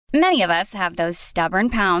Many of us have those stubborn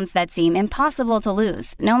pounds that seem impossible to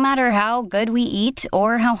lose, no matter how good we eat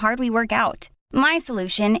or how hard we work out. My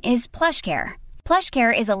solution is PlushCare.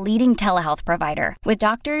 PlushCare is a leading telehealth provider with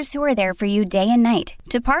doctors who are there for you day and night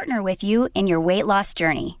to partner with you in your weight loss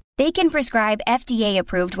journey. They can prescribe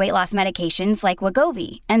FDA-approved weight loss medications like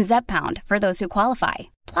Wegovy and Zepbound for those who qualify.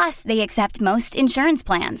 Plus, they accept most insurance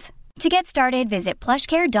plans. To get started, visit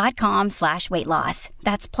plushcare.com/weightloss.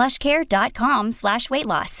 That's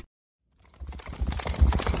plushcare.com/weightloss.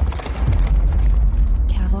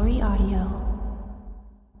 Cavalry Audio.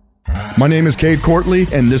 My name is Cade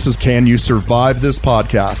Courtley, and this is Can You Survive This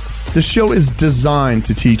Podcast? The show is designed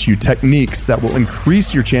to teach you techniques that will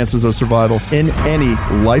increase your chances of survival in any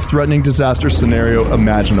life-threatening disaster scenario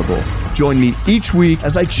imaginable. Join me each week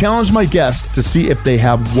as I challenge my guests to see if they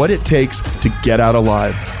have what it takes to get out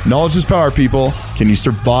alive. Knowledge is power, people. Can you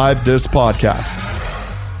survive this podcast?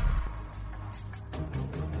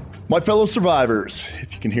 My fellow survivors,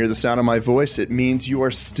 if you can hear the sound of my voice, it means you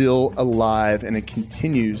are still alive, and it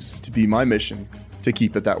continues to be my mission to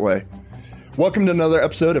keep it that way. Welcome to another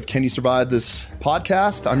episode of Can You Survive This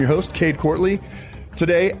Podcast? I'm your host, Cade Courtley.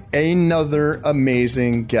 Today, another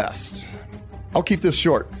amazing guest. I'll keep this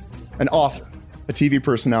short. An author, a TV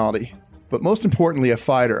personality, but most importantly, a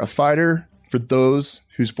fighter for those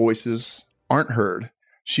whose voices aren't heard.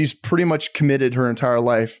 She's pretty much committed her entire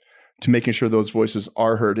life to making sure those voices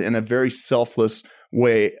are heard in a very selfless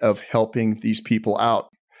way of helping these people out.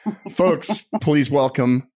 Folks, please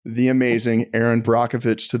welcome the amazing Erin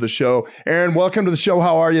Brockovich to the show. Erin, welcome to the show.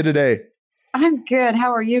 How are you today? I'm good.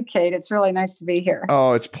 How are you, Kate? It's really nice to be here.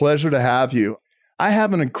 Oh, it's a pleasure to have you. I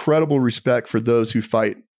have an incredible respect for those who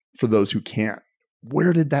fight for those who can't.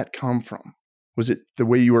 Where did that come from? Was it the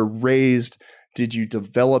way you were raised? Did you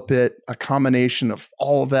develop it? A combination of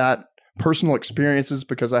all of that? Personal experiences?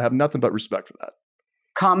 Because I have nothing but respect for that.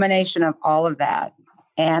 Combination of all of that.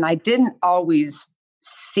 And I didn't always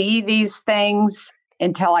see these things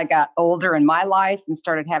until I got older in my life and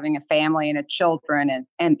started having a family and children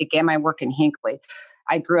and began my work in Hinckley.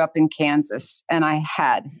 I grew up in Kansas, and I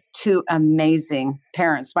had two amazing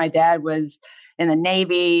parents. My dad was in the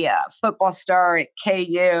Navy, a football star at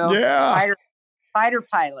KU, fighter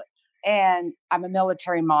pilot. And I'm a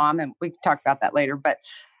military mom, and we can talk about that later. But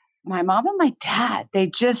my mom and my dad, they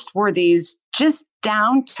just were these just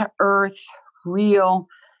down to earth, real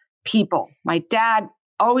people. My dad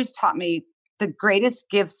always taught me the greatest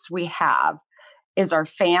gifts we have is our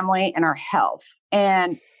family and our health,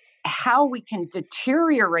 and how we can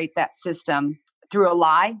deteriorate that system through a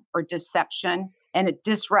lie or deception. And it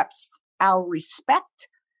disrupts our respect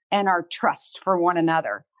and our trust for one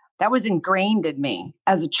another. That was ingrained in me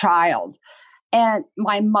as a child. And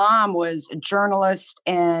my mom was a journalist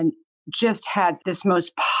and just had this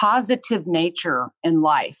most positive nature in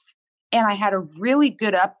life. And I had a really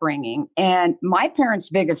good upbringing. And my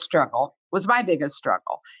parents' biggest struggle was my biggest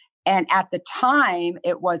struggle. And at the time,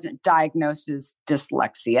 it wasn't diagnosed as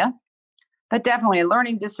dyslexia, but definitely a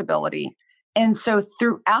learning disability. And so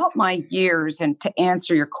throughout my years, and to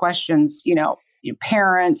answer your questions, your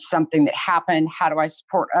parents, something that happened, how do I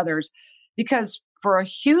support others? Because for a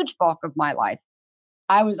huge bulk of my life,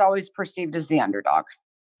 I was always perceived as the underdog.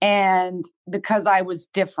 And because I was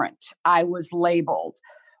different, I was labeled,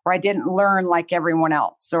 or I didn't learn like everyone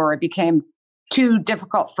else, or it became too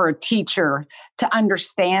difficult for a teacher to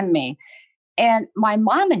understand me. And my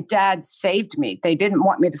mom and dad saved me. They didn't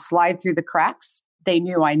want me to slide through the cracks. They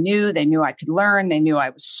knew, they knew I could learn. They knew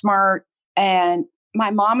I was smart. And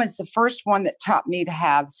my mom is the first one that taught me to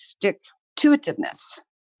have stick-to-itiveness.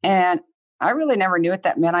 And I really never knew what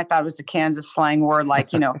that meant. I thought it was a Kansas slang word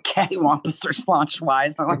like, cattywampus or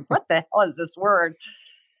slaunch-wise. I'm like, what the hell is this word?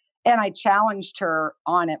 And I challenged her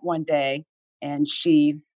on it one day, and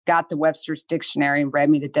she got the Webster's Dictionary and read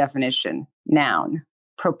me the definition. Noun,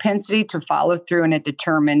 propensity to follow through in a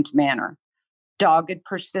determined manner. Dogged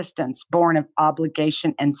persistence born of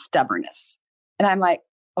obligation and stubbornness. And I'm like,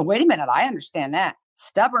 oh, wait a minute. I understand that.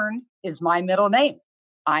 Stubborn is my middle name.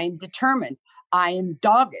 I am determined. I am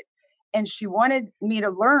dogged. And she wanted me to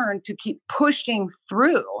learn to keep pushing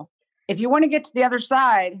through. If you want to get to the other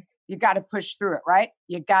side, you got to push through it, right?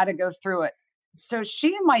 You got to go through it. So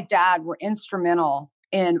she and my dad were instrumental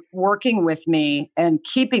in working with me and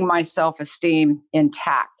keeping my self-esteem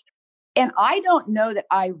intact. And I don't know that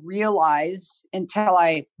I realized until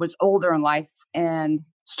I was older in life and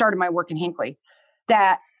started my work in Hinckley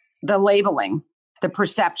that the labeling, the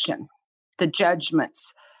perception, the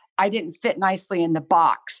judgments, I didn't fit nicely in the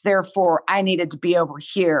box. Therefore, I needed to be over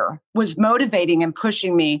here, was motivating and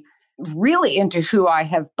pushing me really into who I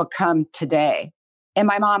have become today. And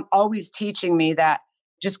my mom always teaching me that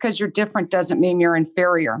Just because you're different doesn't mean you're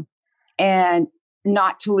inferior, and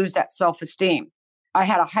not to lose that self-esteem. I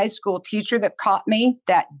had a high school teacher that caught me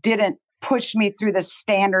that didn't push me through the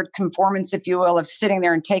standard conformance, if you will, of sitting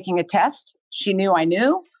there and taking a test. She knew I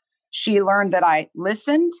knew. She learned that I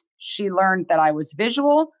listened. She learned that I was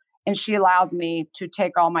visual, and she allowed me to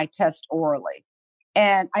take all my tests orally.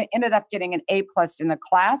 And I ended up getting an A+ in the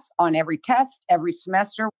class on every test, every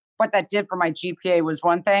semester. What that did for my GPA was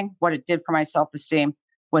one thing. What it did for my self-esteem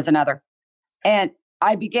was another. And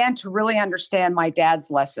I began to really understand my dad's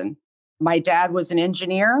lesson. My dad was an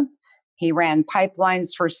engineer. He ran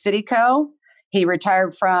pipelines for Cityco. He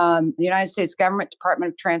retired from the United States government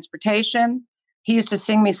Department of Transportation. He used to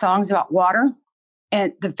sing me songs about water.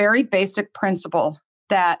 And the very basic principle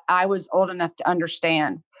that I was old enough to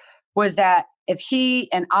understand was that if he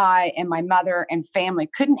and I and my mother and family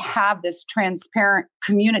couldn't have this transparent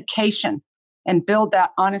communication and build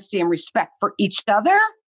that honesty and respect for each other,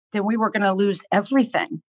 then we were going to lose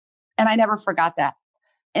everything. And I never forgot that.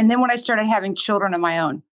 And then when I started having children of my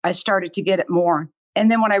own, I started to get it more. And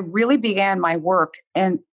then when I really began my work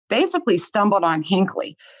and basically stumbled on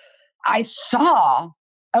Hinckley, I saw,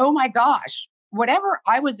 oh my gosh, whatever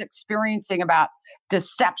I was experiencing about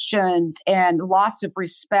deceptions and loss of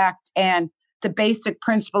respect and the basic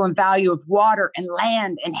principle and value of water and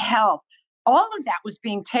land and health, all of that was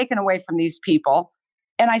being taken away from these people.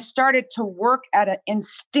 And I started to work at an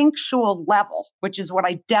instinctual level, which is what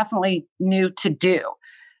I definitely knew to do.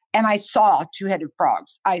 And I saw two-headed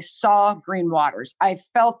frogs. I saw green waters. I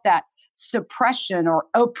felt that suppression or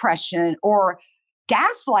oppression or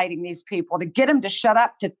gaslighting these people to get them to shut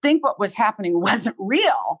up, to think what was happening wasn't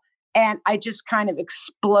real. And I just kind of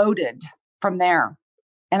exploded from there.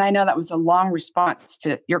 And I know that was a long response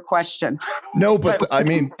to your question. No, but I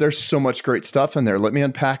mean, there's so much great stuff in there. Let me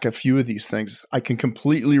unpack a few of these things. I can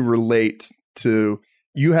completely relate to,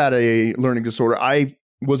 you had a learning disorder. I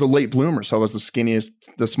was a late bloomer, so I was the skinniest,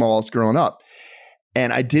 the smallest growing up.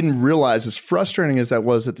 And I didn't realize, as frustrating as that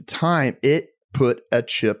was at the time, it put a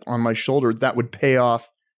chip on my shoulder that would pay off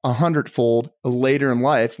 100-fold later in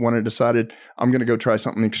life when I decided I'm going to go try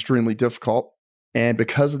something extremely difficult. And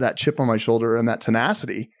because of that chip on my shoulder and that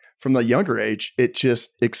tenacity from the younger age, it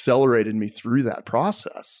just accelerated me through that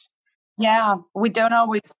process. Yeah, we don't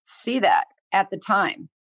always see that at the time.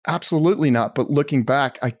 Absolutely not. But looking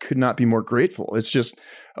back, I could not be more grateful. It's just,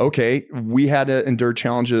 okay, we had to endure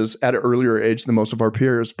challenges at an earlier age than most of our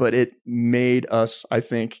peers, but it made us, I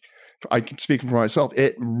think, I can speak for myself,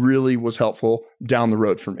 it really was helpful down the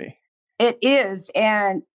road for me. It is.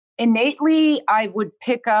 And innately, I would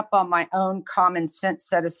pick up on my own common sense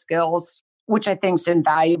set of skills, which I think is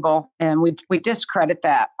invaluable. And we discredit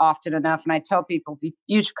that often enough. And I tell people, if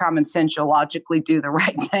you use common sense, you'll logically do the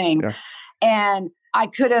right thing. Yeah. And I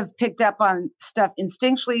could have picked up on stuff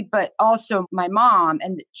instinctually, but also my mom,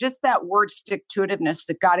 and just that word stick-to-itiveness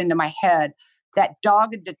that got into my head, that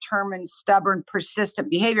dogged, determined, stubborn, persistent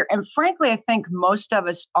behavior. And frankly, I think most of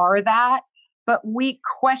us are that, but we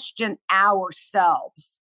question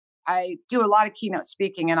ourselves. I do a lot of keynote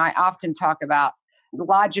speaking, and I often talk about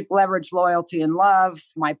logic, leverage, loyalty, and love,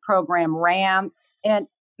 my program RAM. And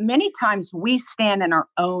many times we stand in our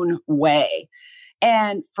own way.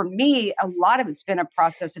 And for me, a lot of it's been a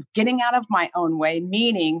process of getting out of my own way,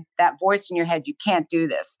 meaning that voice in your head, you can't do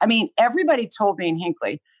this. I mean, everybody told me in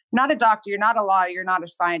Hinckley, not a doctor, you're not a lawyer, you're not a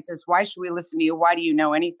scientist. Why should we listen to you? Why do you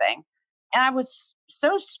know anything? And I was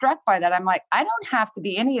so struck by that. I'm like, I don't have to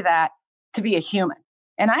be any of that to be a human.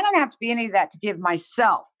 And I don't have to be any of that to give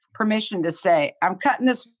myself permission to say, I'm cutting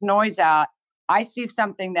this noise out. I see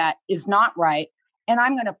something that is not right, and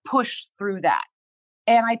I'm going to push through that.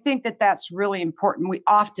 And I think that that's really important. We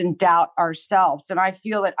often doubt ourselves. And I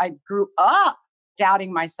feel that I grew up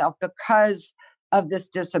doubting myself because of this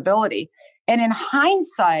disability. And in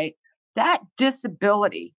hindsight, that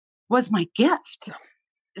disability was my gift.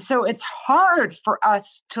 So it's hard for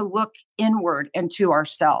us to look inward into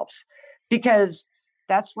ourselves, because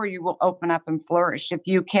that's where you will open up and flourish. If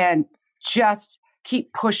you can just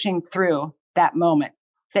keep pushing through that moment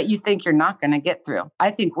that you think you're not going to get through. I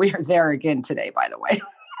think we are there again today, by the way.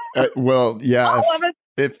 Well, yeah.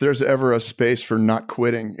 If there's ever a space for not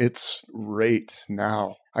quitting, it's right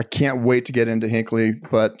now. I can't wait to get into Hinckley.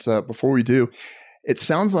 But before we do, it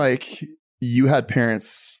sounds like you had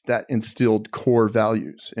parents that instilled core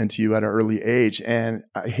values into you at an early age. And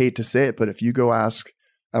I hate to say it, but if you go ask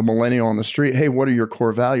a millennial on the street, hey, what are your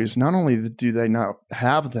core values? Not only do they not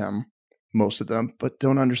have them, most of them, but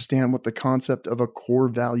don't understand what the concept of a core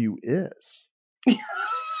value is.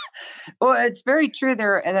 Well, it's very true.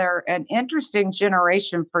 They're an interesting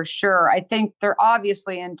generation for sure. I think they're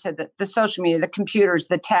obviously into the social media, the computers,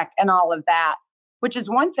 the tech, and all of that, which is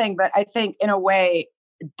one thing, but I think in a way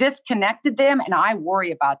disconnected them. And I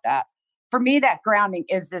worry about that. For me, that grounding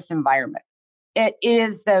is this environment. It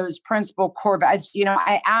is those principal core values.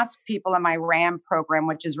 I ask people in my RAM program,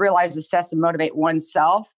 which is realize, assess, and motivate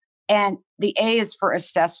oneself. And the A is for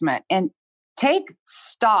assessment. And take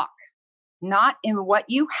stock, not in what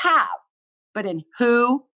you have, but in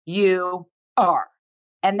who you are.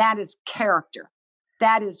 And that is character.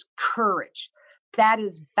 That is courage. That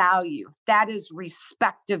is value. That is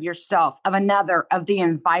respect of yourself, of another, of the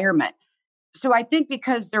environment. So I think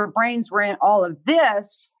because their brains were in all of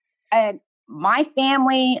this, and my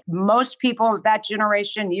family, most people of that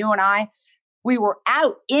generation, you and I, we were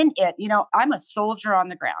out in it. I'm a soldier on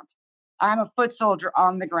the ground. I'm a foot soldier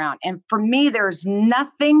on the ground. And for me, there's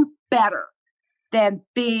nothing better than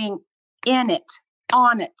being in it,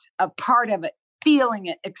 on it, a part of it, feeling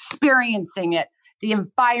it, experiencing it, the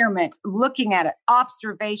environment, looking at it,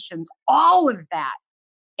 observations, all of that.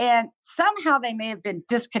 And somehow they may have been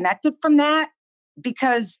disconnected from that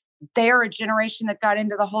because they're a generation that got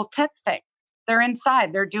into the whole tech thing. They're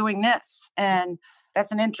inside, they're doing this. And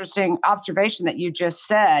that's an interesting observation that you just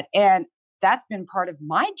said. And that's been part of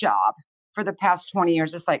my job for the past 20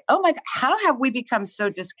 years. It's like, oh my God, how have we become so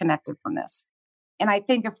disconnected from this? And I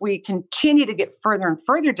think if we continue to get further and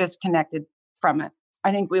further disconnected from it,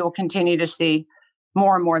 I think we will continue to see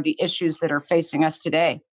more and more of the issues that are facing us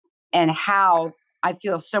today. And how I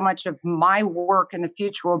feel so much of my work in the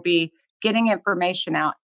future will be getting information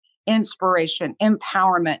out, inspiration,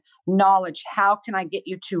 empowerment, knowledge. How can I get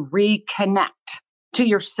you to reconnect to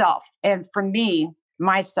yourself? And for me,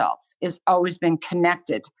 myself has always been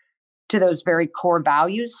connected to those very core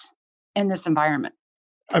values in this environment.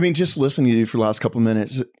 I mean, just listening to you for the last couple of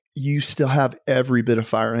minutes, you still have every bit of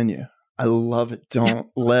fire in you. I love it. Don't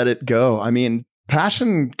let it go. I mean,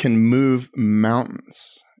 passion can move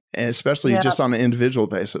mountains, especially just on an individual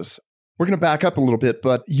basis. We're going to back up a little bit,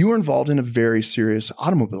 but you were involved in a very serious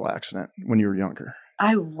automobile accident when you were younger.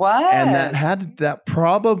 I was. And that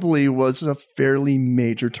probably was a fairly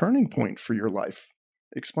major turning point for your life.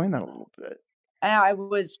 Explain that a little bit. I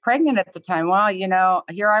was pregnant at the time. Well,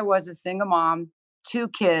 here I was, a single mom, 2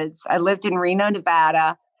 kids. I lived in Reno,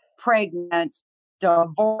 Nevada, pregnant,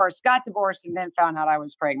 got divorced, and then found out I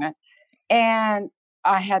was pregnant. And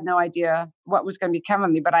I had no idea what was going to become of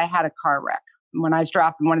me, but I had a car wreck when I was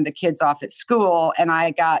dropping one of the kids off at school, and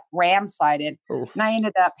I got ram-sided, and I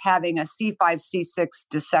ended up having a C5, C6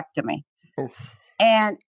 discectomy.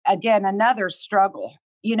 And again, another struggle.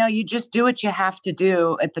 You just do what you have to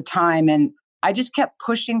do at the time. And I just kept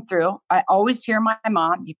pushing through. I always hear my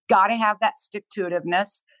mom, you got to have that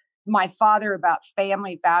stick-to-itiveness. My father about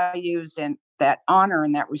family values and that honor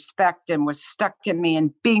and that respect, and was stuck in me,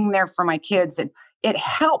 and being there for my kids. And it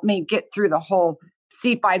helped me get through the whole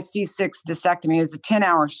C5, C6 discectomy. It was a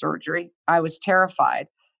 10-hour surgery. I was terrified.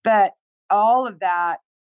 But all of that,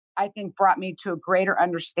 I think, brought me to a greater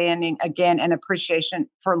understanding, again, and appreciation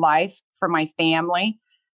for life, for my family.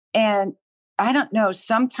 And I don't know,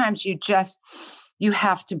 sometimes you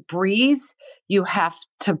have to breathe, you have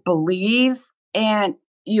to believe, and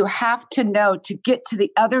you have to know to get to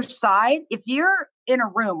the other side. If you're in a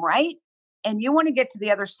room, right, and you want to get to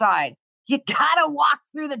the other side, you got to walk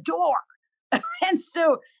through the door. And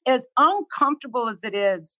so as uncomfortable as it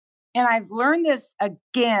is, and I've learned this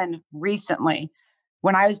again recently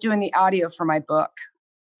when I was doing the audio for my book.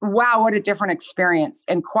 Wow, what a different experience,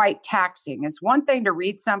 and quite taxing. It's one thing to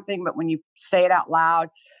read something, but when you say it out loud,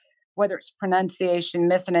 whether it's pronunciation,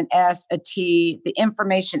 missing an S, a T, the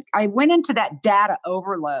information, I went into that data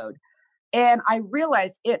overload, and I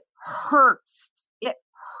realized it hurts. It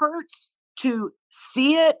hurts to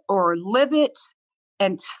see it or live it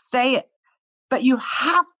and say it, but you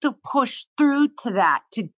have to push through to that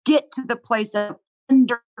to get to the place of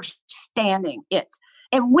understanding it.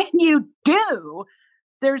 And when you do,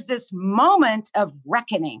 there's this moment of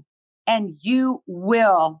reckoning, and you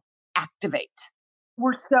will activate.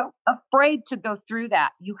 We're so afraid to go through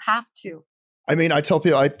that. You have to. I mean, I tell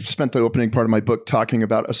people, I spent the opening part of my book talking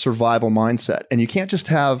about a survival mindset, and you can't just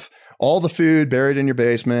have all the food buried in your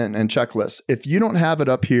basement and checklists. If you don't have it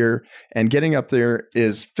up here, and getting up there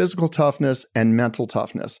is physical toughness and mental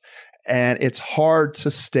toughness, and it's hard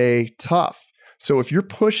to stay tough. So if you're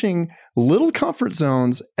pushing little comfort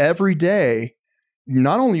zones every day,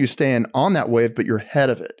 not only are you staying on that wave, but you're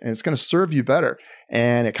ahead of it, and it's going to serve you better.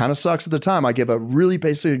 And it kind of sucks at the time. I give a really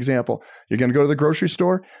basic example. You're going to go to the grocery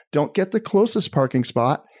store. Don't get the closest parking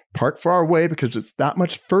spot. park far away because it's that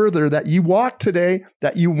much further that you walked today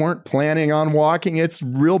that you weren't planning on walking. It's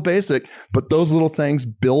real basic, but those little things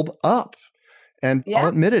build up. And I'll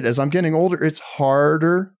admit it, as I'm getting older, it's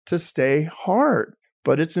harder to stay hard,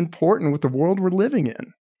 but it's important with the world we're living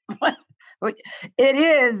in. It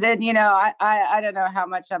is. And, I don't know how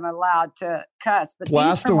much I'm allowed to cuss, but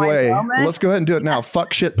blast away. Let's go ahead and do it now.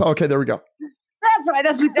 Fuck shit. Okay, there we go. That's right.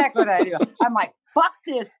 That's exactly what I do. I'm like, fuck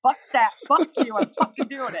this, fuck that, fuck you. I'm fucking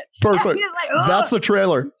doing it. Perfect. That's the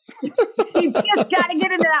trailer. You just got to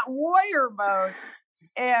get into that warrior mode.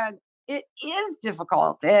 And it is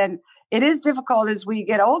difficult. And it is difficult as we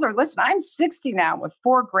get older. Listen, I'm 60 now with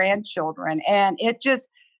 4 grandchildren. And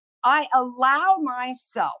I allow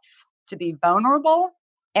myself to be vulnerable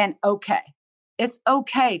and okay. It's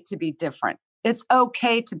okay to be different. It's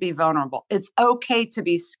okay to be vulnerable. It's okay to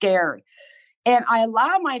be scared. And I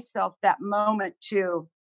allow myself that moment to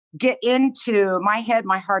get into my head,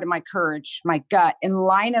 my heart, and my courage, my gut, and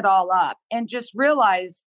line it all up and just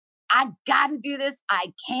realize I've got to do this.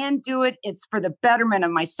 I can do it. It's for the betterment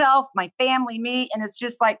of myself, my family, me. And it's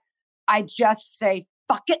just like, I just say,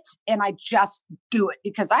 fuck it. And I just do it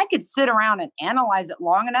because I could sit around and analyze it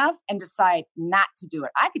long enough and decide not to do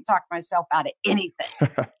it. I could talk myself out of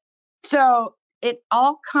anything. So it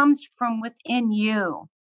all comes from within you.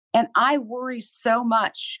 And I worry so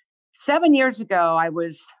much. 7 years ago,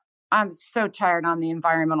 I'm so tired on the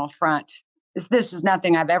environmental front. This is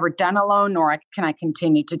nothing I've ever done alone, nor can I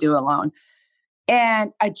continue to do alone.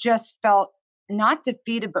 And I just felt not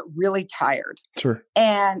defeated, but really tired. Sure.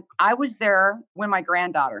 And I was there when my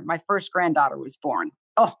first granddaughter was born.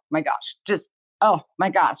 Oh my gosh. Oh my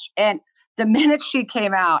gosh. And the minute she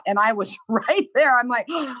came out and I was right there, I'm like,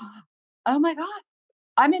 oh my God,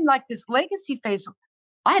 I'm in like this legacy phase.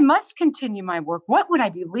 I must continue my work. What would I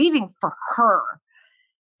be leaving for her?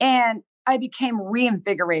 And I became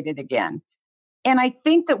reinvigorated again. And I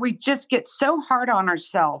think that we just get so hard on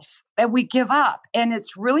ourselves that we give up. And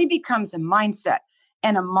it's really becomes a mindset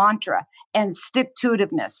and a mantra and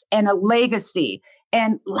stick-to-itiveness and a legacy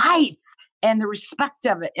and life and the respect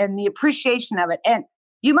of it and the appreciation of it. And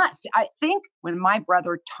I think when my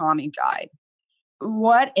brother Tommy died,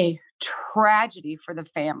 what a tragedy for the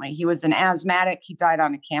family. He was an asthmatic. He died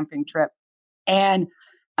on a camping trip. And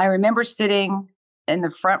I remember sitting in the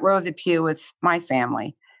front row of the pew with my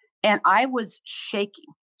family, and I was shaking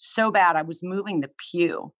so bad. I was moving the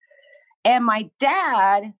pew. And my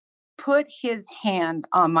dad put his hand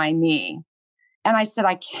on my knee. And I said,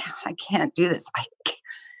 I can't do this.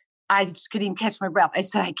 I just couldn't even catch my breath. I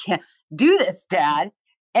said, I can't do this, Dad.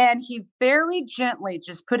 And he very gently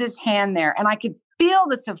just put his hand there. And I could feel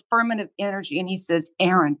this affirmative energy. And he says,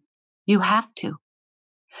 Erin, you have to.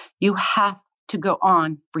 You have to go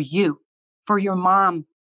on for you, for your mom,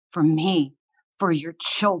 for me, for your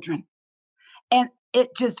children. And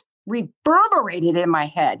it just reverberated in my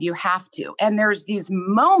head. You have to. And there's these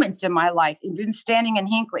moments in my life, even standing in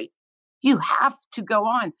Hinckley, you have to go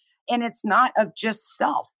on. And it's not of just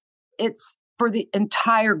self. It's for the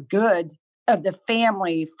entire good of the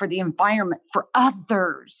family, for the environment, for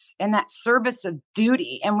others, and that service of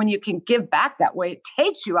duty. And when you can give back that way, it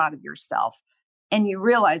takes you out of yourself and you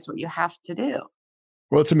realize what you have to do.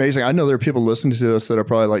 Well, it's amazing. I know there are people listening to us that are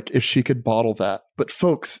probably like, if she could bottle that. But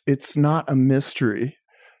folks, it's not a mystery.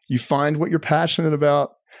 You find what you're passionate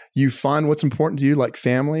about. You find what's important to you, like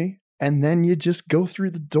family, and then you just go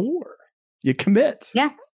through the door. You commit. Yeah.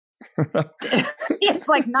 It's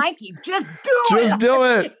like Nike. Just do it. Just do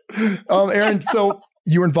it. Erin, so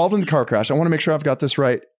you were involved in the car crash. I want to make sure I've got this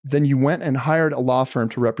right. Then you went and hired a law firm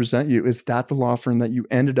to represent you. Is that the law firm that you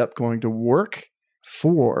ended up going to work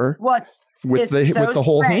for? With the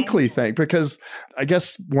whole Hinckley thing? Because I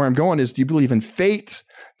guess where I'm going is, do you believe in fate?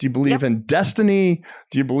 Do you believe in destiny?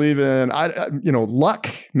 Do you believe in, luck?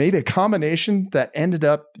 Maybe a combination that ended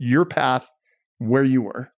up your path where you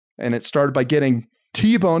were. And it started by getting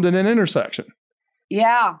T-boned in an intersection.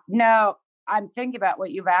 Yeah, no, I'm thinking about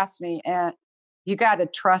what you've asked me, and you got to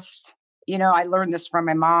trust, I learned this from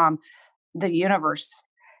my mom, the universe.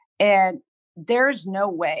 And there's no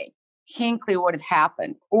way Hinckley would have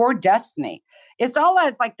happened, or destiny. It's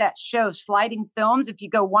always like that show, Sliding Films. If you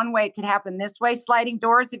go one way, it could happen this way. Sliding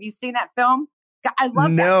Doors. Have you seen that film? I love that.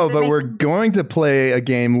 No, but we're going to play a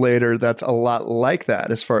game later that's a lot like that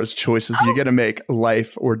as far as choices. You get to make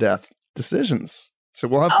life or death decisions. So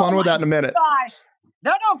we'll have fun with that in a minute. Gosh.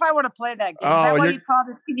 Don't know if I want to play that game. Is that what you call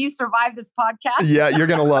this? Can you survive this podcast? Yeah, you're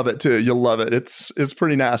going to love it too. You'll love it. It's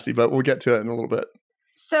pretty nasty, but we'll get to it in a little bit.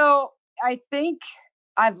 So I think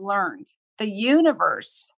I've learned the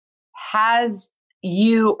universe has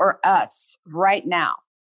you or us right now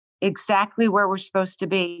exactly where we're supposed to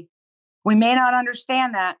be. We may not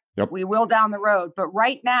understand that. Yep. We will down the road. But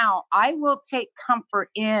right now, I will take comfort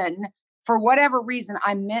in, for whatever reason,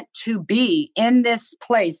 I'm meant to be in this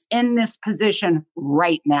place, in this position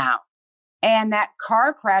right now. And that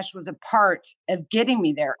car crash was a part of getting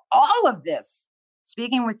me there. All of this,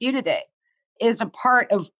 speaking with you today, is a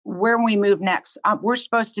part of where we move next. We're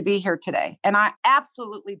supposed to be here today. And I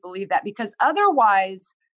absolutely believe that, because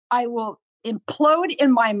otherwise I will implode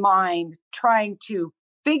in my mind trying to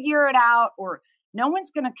figure it out, or no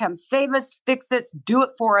one's going to come save us, fix it, do it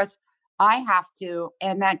for us. I have to.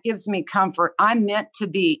 And that gives me comfort. I'm meant to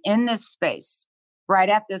be in this space right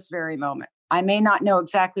at this very moment. I may not know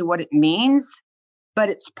exactly what it means, but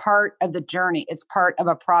it's part of the journey. It's part of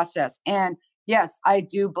a process. And yes, I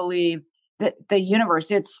do believe that the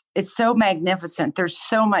universe, it's so magnificent. There's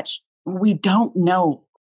so much we don't know.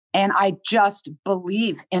 And I just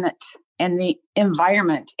believe in it and the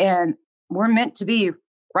environment. And we're meant to be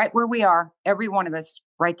right where we are, every one of us,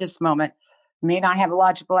 right this moment. May not have a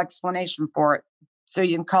logical explanation for it. So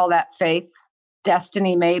you can call that faith,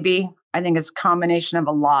 destiny, maybe. I think it's a combination of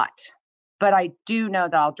a lot. But I do know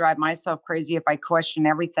that I'll drive myself crazy if I question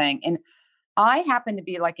everything. And I happen to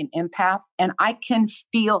be like an empath, and I can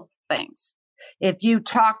feel things. If you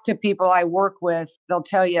talk to people I work with, they'll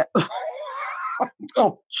tell you,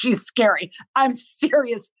 oh, she's scary. I'm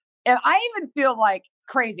serious. And I even feel like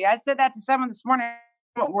crazy. I said that to someone this morning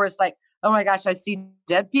where it's like, oh my gosh, I see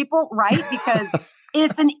dead people, right? Because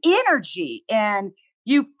it's an energy and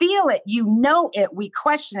you feel it, you know it, we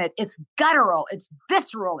question it. It's guttural, it's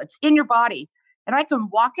visceral, it's in your body. And I can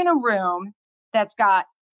walk in a room that's got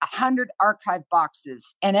 100 archive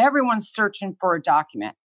boxes and everyone's searching for a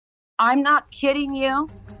document. I'm not kidding you.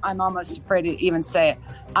 I'm almost afraid to even say it.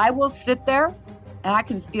 I will sit there and I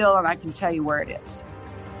can feel and I can tell you where it is.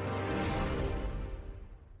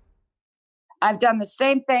 I've done the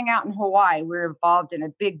same thing out in Hawaii. We're involved in a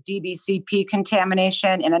big DBCP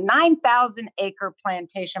contamination in a 9,000 acre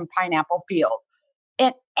plantation pineapple field.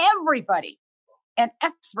 And everybody and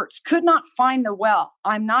experts could not find the well.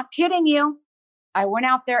 I'm not kidding you. I went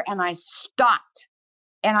out there and I stopped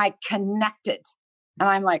and I connected. And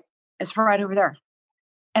I'm like, it's right over there.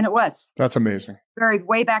 And it was. That's amazing. Buried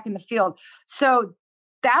way back in the field. So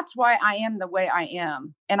that's why I am the way I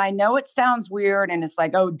am. And I know it sounds weird and it's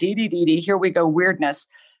like, oh, dee, here we go, weirdness.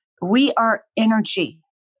 We are energy.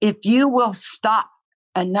 If you will stop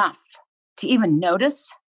enough to even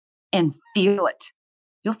notice and feel it,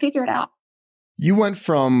 you'll figure it out. You went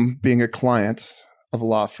from being a client of a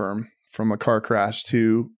law firm from a car crash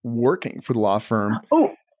to working for the law firm.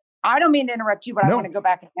 Oh, I don't mean to interrupt you, but I want to go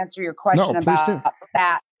back and answer your question about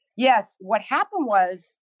that. Yes. What happened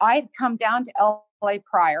was I had come down to LA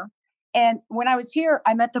prior. And when I was here,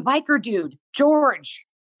 I met the biker dude, George.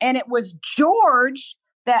 And it was George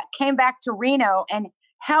that came back to Reno and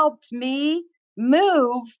helped me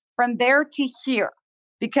move from there to here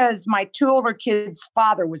because my two older kids'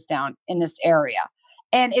 father was down in this area.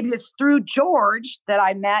 And it is through George that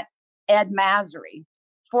I met Ed Masry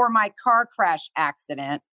for my car crash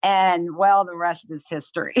accident. And well, the rest is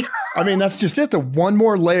history. I mean, that's just it. The one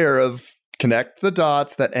more layer of connect the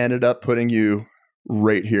dots that ended up putting you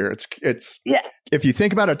right here. It's yeah. If you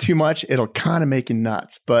think about it too much, it'll kind of make you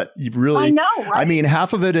nuts, but you really, I know, right? I mean,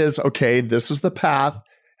 half of it is, okay, this is the path.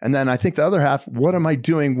 And then I think the other half, what am I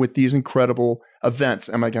doing with these incredible events?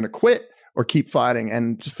 Am I going to quit or keep fighting?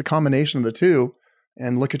 And just the combination of the two,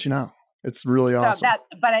 and look at you now. It's really awesome.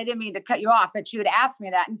 But I didn't mean to cut you off, but you had asked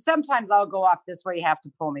me that. And sometimes I'll go off this way. You have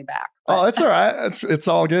to pull me back. But. Oh, it's all right. It's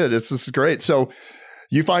all good. This is great. So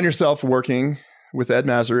you find yourself working with Ed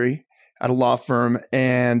Masry at a law firm,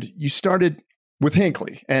 and you started with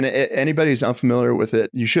Hinckley. And anybody who's unfamiliar with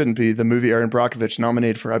it, you shouldn't be. The movie Erin Brockovich,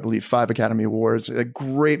 nominated for, I believe, 5 Academy Awards. A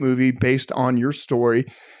great movie based on your story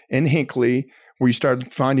in Hinckley, where you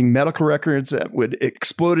started finding medical records that would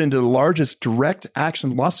explode into the largest direct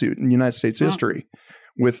action lawsuit in United States history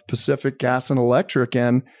with Pacific Gas and Electric,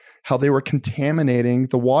 and how they were contaminating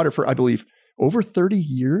the water for, I believe, over 30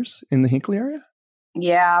 years in the Hinckley area?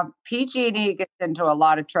 Yeah, PG&E gets into a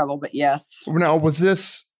lot of trouble, but yes. Now, was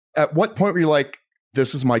this, at what point were you like,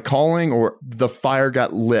 this is my calling, or the fire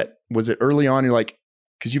got lit? Was it early on? You're like,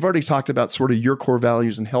 because you've already talked about sort of your core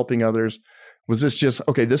values and helping others. Was this just,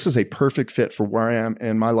 okay, this is a perfect fit for where I am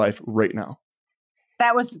in my life right now?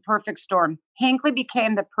 That was the perfect storm. Hinckley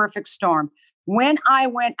became the perfect storm. When I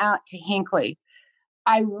went out to Hinckley,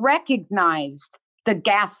 I recognized the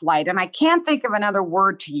gaslight, and I can't think of another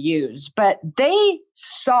word to use, but they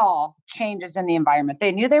saw changes in the environment.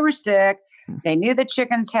 They knew they were sick. They knew the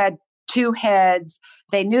chickens had 2 heads.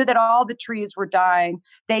 They knew that all the trees were dying.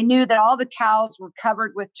 They knew that all the cows were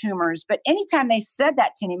covered with tumors. But anytime they said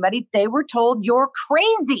that to anybody, they were told, you're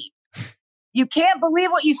crazy. You can't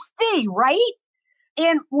believe what you see, right?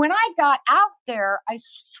 And when I got out there, I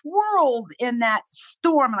swirled in that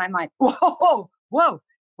storm and I'm like, whoa,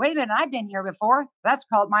 wait a minute. I've been here before. That's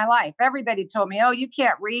called my life. Everybody told me, oh, you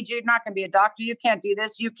can't read. You're not going to be a doctor. You can't do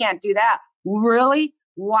this. You can't do that. Really?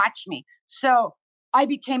 Watch me. So I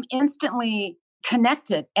became instantly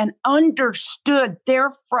connected and understood their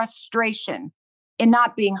frustration in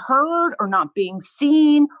not being heard or not being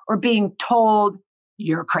seen or being told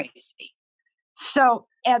you're crazy. So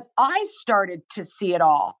as I started to see it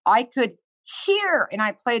all, I could hear, and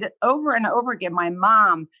I played it over and over again, my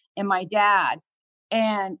mom and my dad,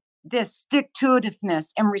 and this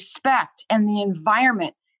stick-to-itiveness and respect and the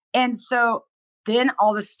environment. And so then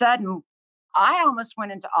all of a sudden, I almost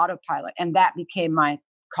went into autopilot, and that became my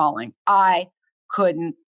calling. I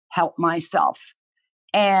couldn't help myself.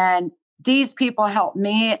 And these people helped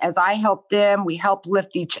me as I helped them. We helped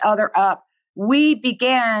lift each other up. We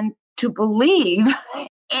began to believe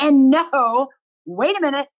and know, wait a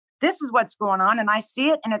minute, this is what's going on. And I see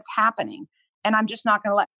it and it's happening. And I'm just not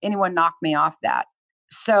going to let anyone knock me off that.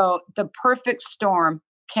 So the perfect storm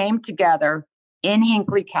came together in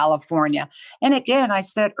Hinckley, California. And again, I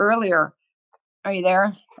said earlier, are you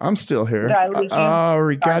there? I'm still here. Did I lose you? Oh,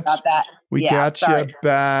 we Sorry got that. We got you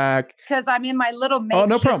back. Because I'm in my little makeshift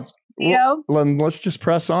no problem. studio. Well, let's just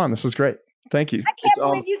press on. This is great. Thank you. I can't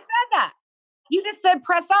believe you said that. You just said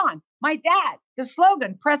press on. My dad, the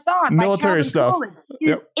slogan, press on. Military stuff.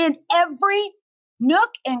 Is in every nook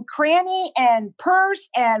and cranny and purse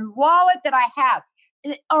and wallet that I have.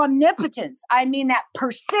 Omnipotence. I mean, that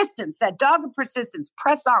persistence, that dog of persistence.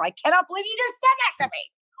 Press on. I cannot believe you just said that to me.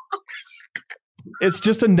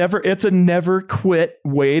 It's a never quit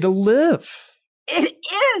way to live. It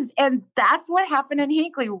is. And that's what happened in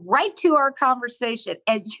Hinckley, right to our conversation.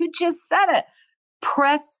 And you just said it.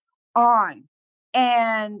 Press on.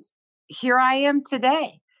 And here I am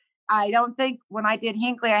today. I don't think when I did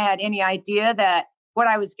Hinckley, I had any idea that what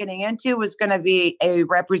I was getting into was going to be a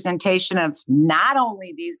representation of not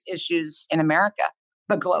only these issues in America,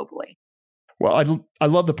 but globally. Well, I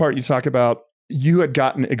love the part you talk about. You had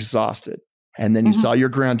gotten exhausted and then you saw your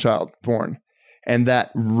grandchild born and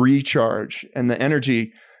that recharge and the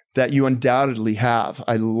energy that you undoubtedly have.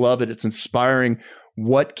 I love it. It's inspiring.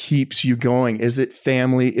 What keeps you going? Is it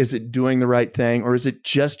family? Is it doing the right thing? Or is it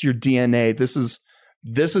just your DNA? This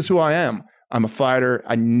is who I am. I'm a fighter.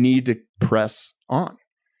 I need to press on.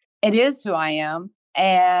 It is who I am.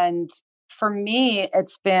 And for me,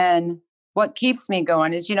 it's been what keeps me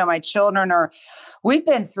going is, my children we've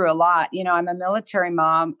been through a lot. I'm a military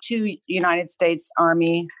mom, 2 United States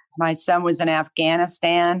Army. My son was in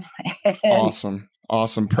Afghanistan. Awesome.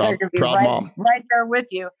 Proud mom. Right there with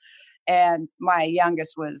you. And my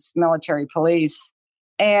youngest was military police.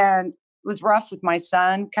 And it was rough with my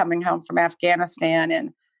son coming home from Afghanistan.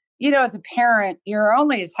 And, as a parent, you're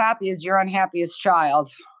only as happy as your unhappiest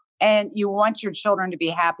child. And you want your children to be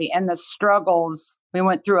happy. And the struggles, we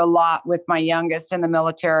went through a lot with my youngest in the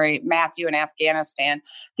military, Matthew in Afghanistan,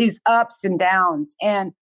 these ups and downs.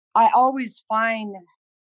 And I always find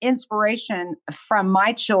inspiration from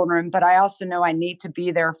my children, but I also know I need to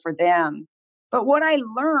be there for them. But what I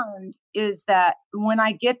learned is that when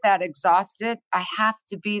I get that exhausted, I have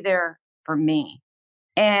to be there for me.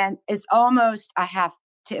 And it's almost, I have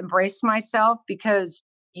to embrace myself because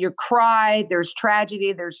you cry, there's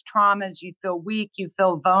tragedy, there's traumas, you feel weak, you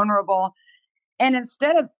feel vulnerable. And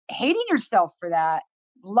instead of hating yourself for that,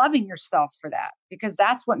 loving yourself for that, because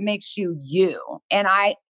that's what makes you you. And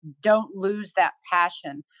I don't lose that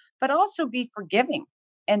passion, but also be forgiving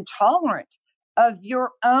and tolerant of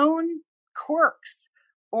your own quirks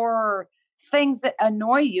or things that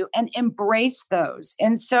annoy you and embrace those.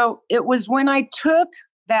 And so it was when I took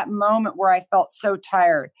that moment where I felt so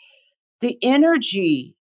tired, the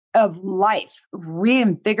energy of life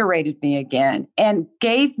reinvigorated me again and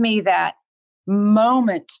gave me that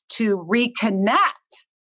moment to reconnect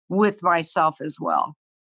with myself as well.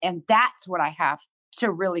 And that's what I have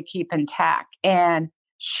to really keep intact. And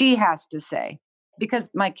she has to say, because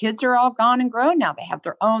my kids are all gone and grown now. They have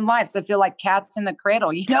their own lives. I feel like cats in the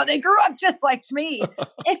cradle. They grew up just like me.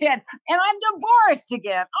 and I'm divorced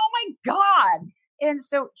again. Oh my God. And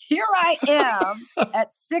so here I am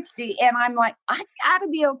at 60 and I'm like, I gotta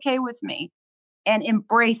be okay with me and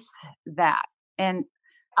embrace that. And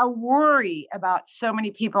I worry about so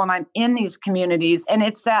many people and I'm in these communities and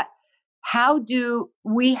it's that, how do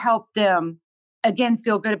we help them again,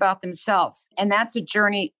 feel good about themselves? And that's a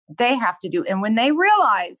journey they have to do. And when they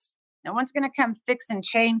realize No one's going to come fix and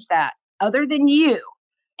change that other than you.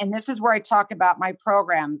 And this is where I talk about my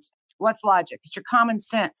programs. What's logic? It's your common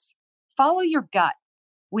sense. Follow your gut.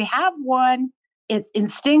 We have one. It's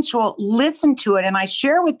instinctual. Listen to it. And I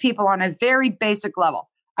share with people on a very basic level.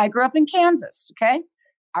 I grew up in Kansas, okay?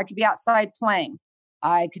 I could be outside playing.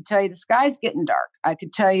 I could tell you the sky's getting dark. I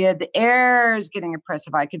could tell you the air is getting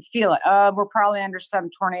oppressive. I could feel it. We're probably under some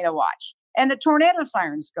tornado watch. And the tornado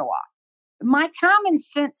sirens go off. My common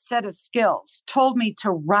sense set of skills told me to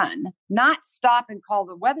run, not stop and call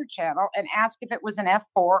the Weather Channel and ask if it was an F4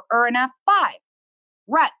 or an F5.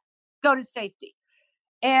 Run, go to safety.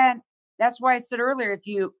 And that's why I said earlier, if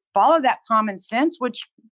you follow that common sense, which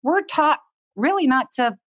we're taught really not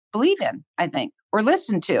to believe in, I think, or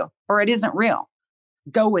listen to, or it isn't real,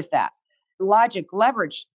 go with that. Logic,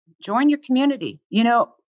 leverage, join your community.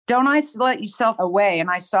 Don't isolate yourself away. And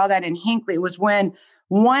I saw that in Hinckley. It was when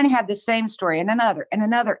one had the same story and another and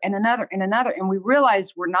another and another and another. And we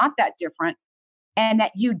realized we're not that different, and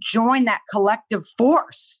that you join that collective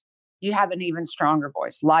force, you have an even stronger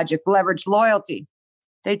voice. Logic, leverage, loyalty.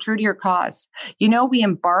 Stay true to your cause. We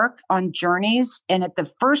embark on journeys, and at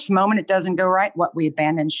the first moment it doesn't go right, we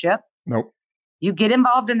abandon ship. Nope. You get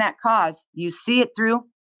involved in that cause, you see it through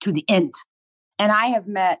to the end. And I have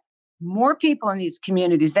met more people in these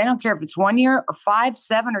communities. They don't care if it's 1 year or 5,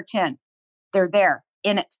 7, or 10. They're there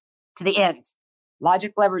in it to the end.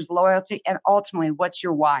 Logic, leverage, loyalty, and ultimately, what's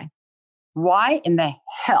your why? Why in the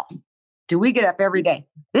hell do we get up every day?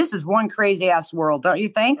 This is one crazy ass world, don't you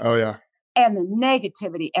think? Oh, yeah. And the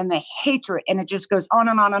negativity and the hatred, and it just goes on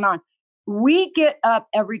and on and on. We get up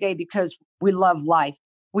every day because we love life.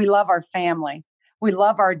 We love our family. We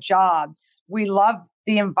love our jobs. We love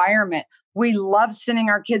the environment. We love sending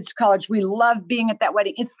our kids to college. We love being at that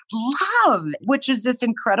wedding. It's love, which is this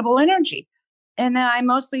incredible energy. And then I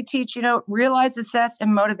mostly teach, realize, assess,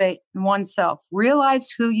 and motivate oneself. Realize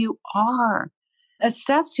who you are.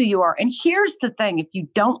 Assess who you are. And here's the thing. If you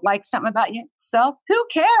don't like something about yourself, who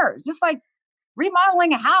cares? It's like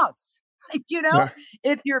remodeling a house. Yeah.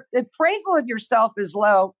 If your appraisal of yourself is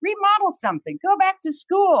low, remodel something. Go back to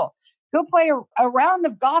school. Go play a round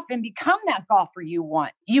of golf and become that golfer you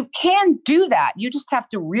want. You can do that. You just have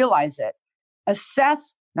to realize it.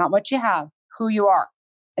 Assess not what you have, who you are.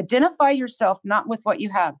 Identify yourself not with what you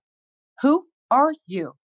have. Who are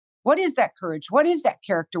you? What is that courage? What is that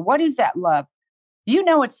character? What is that love?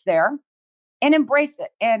 It's there, and embrace it.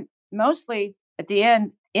 And mostly at the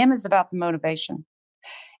end, M is about the motivation.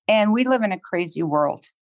 And we live in a crazy world,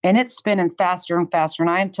 and it's spinning faster and faster. And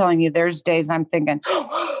I am telling you, there's days I'm thinking,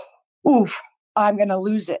 oof, I'm going to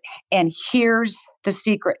lose it. And here's the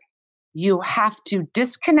secret. You have to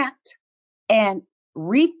disconnect and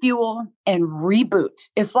refuel and reboot.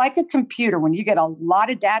 It's like a computer. When you get a lot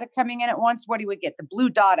of data coming in at once, what do we get? The blue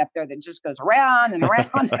dot up there that just goes around and around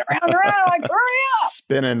and around and around. Like, hurry up.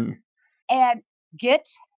 Spinning. And get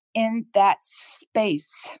in that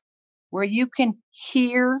space where you can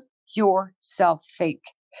hear yourself think.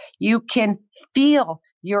 You can feel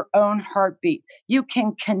your own heartbeat. You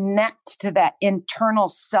can connect to that internal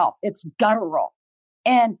self. It's guttural.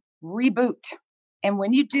 And reboot. And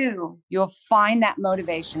when you do, you'll find that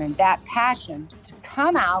motivation and that passion to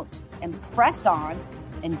come out and press on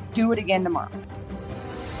and do it again tomorrow.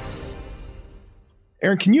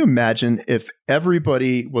 Erin, can you imagine if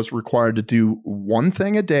everybody was required to do one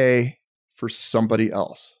thing a day for somebody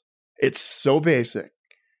else? It's so basic.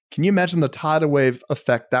 Can you imagine the tidal wave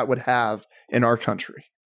effect that would have in our country?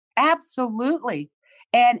 Absolutely.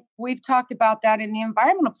 And we've talked about that in the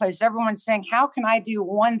environmental place. Everyone's saying, how can I do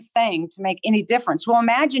one thing to make any difference? Well,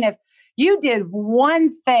 imagine if you did one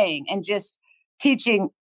thing and just teaching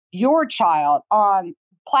your child on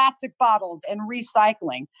plastic bottles and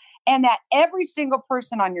recycling, and that every single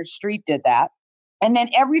person on your street did that. And then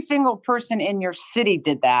every single person in your city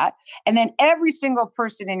did that. And then every single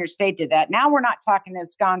person in your state did that. Now we're not talking,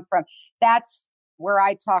 it's gone from, that's where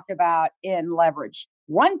I talk about in leverage.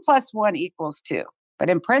 1 + 1 = 2. But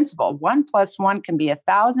in principle, 1 + 1 can be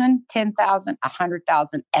 1,000, 10,000,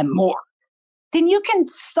 100,000, and more. Then you can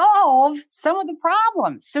solve some of the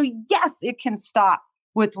problems. So yes, it can stop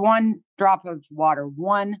with one drop of water,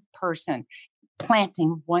 one person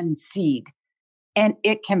planting one seed, and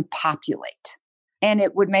it can populate. And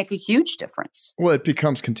it would make a huge difference. Well, it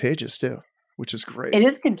becomes contagious too, which is great. It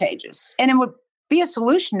is contagious. And it would be a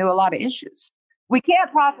solution to a lot of issues. We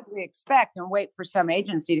can't possibly expect and wait for some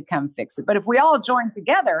agency to come fix it. But if we all join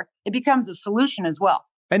together, it becomes a solution as well.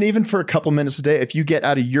 And even for a couple minutes a day, if you get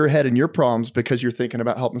out of your head and your problems because you're thinking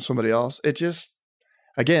about helping somebody else, it just,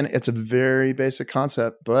 again, it's a very basic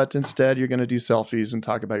concept, but instead you're going to do selfies and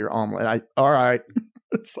talk about your omelet. All right.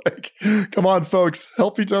 It's like, come on, folks,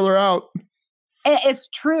 help each other out. It's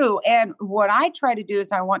true. And what I try to do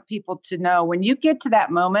is I want people to know when you get to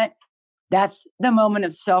that moment, that's the moment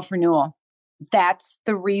of self-renewal. That's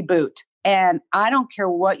the reboot. And I don't care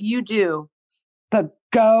what you do, but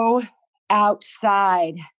go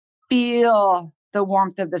outside, feel the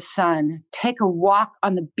warmth of the sun, take a walk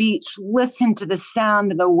on the beach, listen to the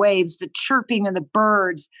sound of the waves, the chirping of the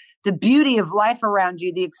birds, the beauty of life around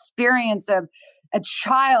you, the experience of a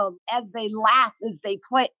child as they laugh, as they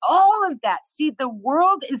play, all of that. See, the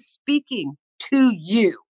world is speaking to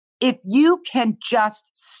you. If you can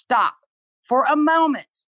just stop for a moment,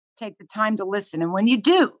 take the time to listen. And when you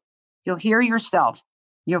do, you'll hear yourself,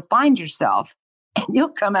 you'll find yourself, and you'll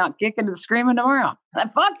come out kicking and screaming tomorrow.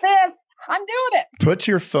 Fuck this. I'm doing it. Put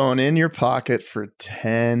your phone in your pocket for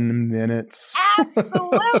 10 minutes.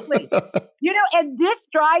 Absolutely. And this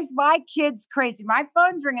drives my kids crazy. My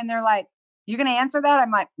phone's ringing. They're like, "You going to answer that?"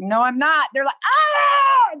 I'm like, "No, I'm not." They're like,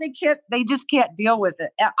 "Ah!" They just can't deal with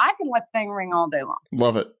it. I can let the thing ring all day long.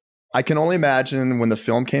 Love it. I can only imagine when the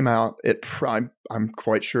film came out, I'm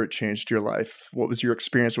quite sure it changed your life. What was your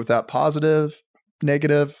experience with that? Positive,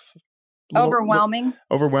 negative?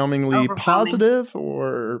 Overwhelmingly positive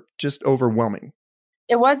or just overwhelming?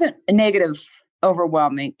 It wasn't a negative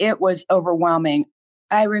overwhelming. It was overwhelming.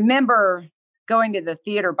 I remember going to the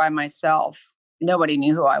theater by myself. Nobody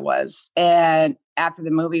knew who I was. And after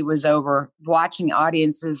the movie was over, watching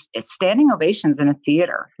audiences, standing ovations in a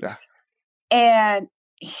theater. Yeah. And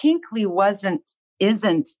Hinckley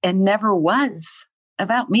isn't, and never was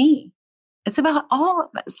about me. It's about all of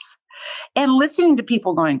us. And listening to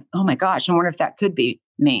people going, "Oh my gosh, I wonder if that could be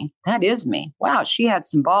me. That is me. Wow, she had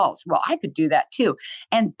some balls. Well, I could do that too."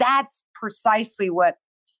 And that's precisely what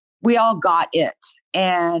we all got it.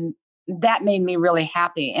 And that made me really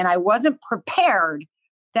happy. And I wasn't prepared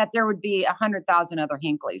that there would be 100,000 other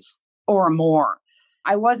Hinkleys or more.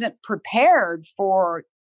 I wasn't prepared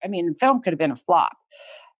the film could have been a flop.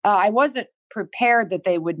 I wasn't prepared that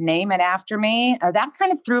they would name it after me. That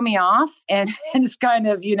kind of threw me off. And it's kind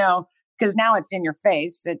of, because now it's in your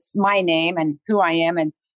face. It's my name and who I am.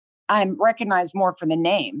 And I'm recognized more for the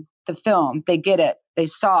name, the film. They get it. They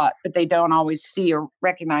saw it, but they don't always see or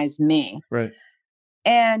recognize me. Right.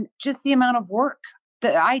 And just the amount of work,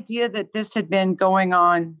 the idea that this had been going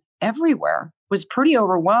on everywhere was pretty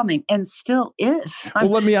overwhelming and still is. Well,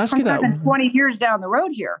 let me ask you that. 20 years down the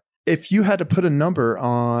road here. If you had to put a number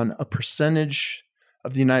on a percentage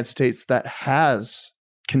of the United States that has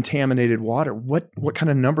contaminated water, what kind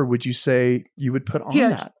of number would you say you would put on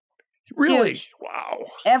that? Really? Huge. Wow.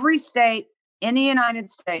 Every state in the United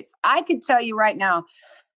States, I could tell you right now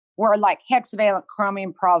where like hexavalent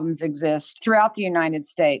chromium problems exist throughout the United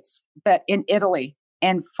States, but in Italy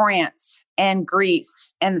and France and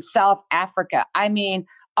Greece and South Africa,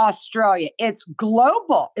 Australia, it's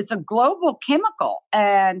global. It's a global chemical.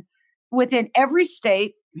 And within every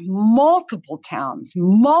state, multiple towns,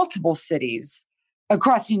 multiple cities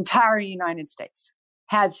across the entire United States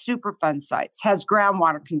has Superfund sites, has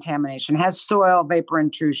groundwater contamination, has soil vapor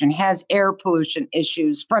intrusion, has air pollution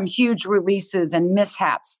issues from huge releases and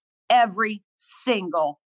mishaps. Every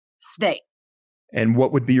single state. And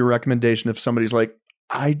what would be your recommendation if somebody's like,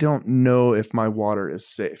 "I don't know if my water is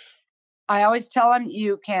safe"? I always tell them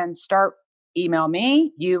you can email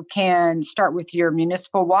me. You can start with your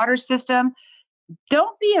municipal water system.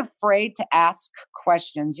 Don't be afraid to ask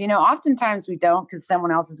questions. Oftentimes we don't because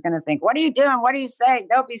someone else is going to think, "What are you doing? What are you saying?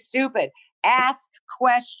 Don't be stupid." Ask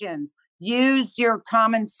questions. Use your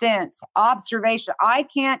common sense, observation. I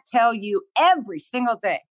can't tell you every single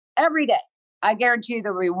day, every day. I guarantee you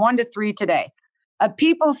there will be 1 to 3 today of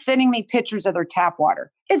people sending me pictures of their tap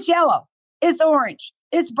water. It's yellow. It's orange.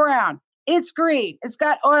 It's brown. It's green. It's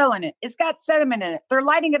got oil in it. It's got sediment in it. They're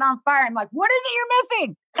lighting it on fire. I'm like, what is it you're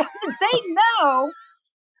missing? They know.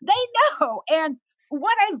 And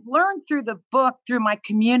what I've learned through the book, through my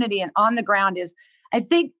community and on the ground is I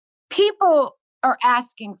think people are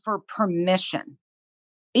asking for permission.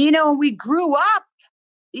 When we grew up,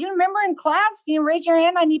 you remember in class, you raise your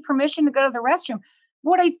hand, "I need permission to go to the restroom."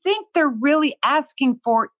 What I think they're really asking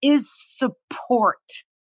for is support.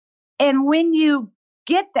 And when you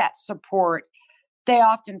get that support, they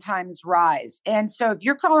oftentimes rise. And so if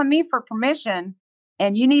you're calling me for permission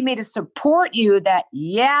and you need me to support you that,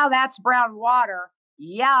 yeah, that's brown water.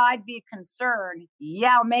 Yeah, I'd be concerned.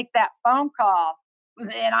 Yeah, I'll make that phone call.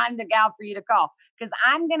 And I'm the gal for you to call because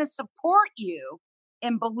I'm going to support you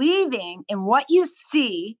in believing in what you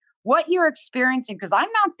see, what you're experiencing, because I'm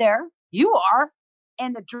not there. You are.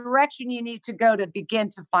 And the direction you need to go to begin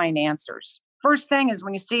to find answers. First thing is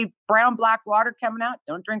when you see brown, black water coming out,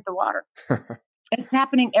 don't drink the water. It's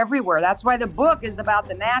happening everywhere. That's why the book is about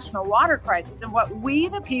the national water crisis and what we,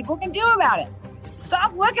 the people, can do about it.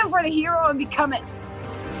 Stop looking for the hero and become it.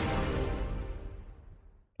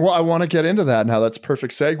 Well, I want to get into that now. That's a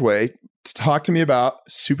perfect segue. Talk to me about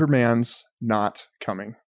Superman's not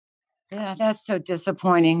coming. Yeah, that's so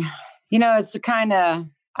disappointing. You know, it's the kind of,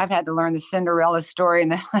 I've had to learn the Cinderella story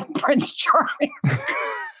and the Prince Charming's.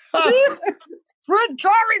 Prince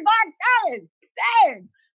Charming's not coming. Dang.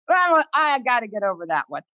 Well, I got to get over that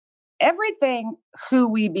one. Everything who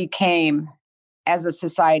we became as a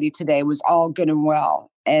society today was all good and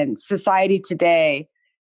well. And society today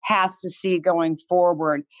has to see going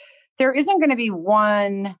forward. There isn't going to be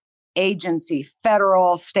one agency,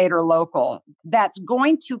 federal, state, or local, that's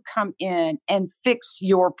going to come in and fix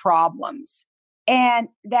your problems. And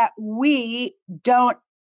that we don't,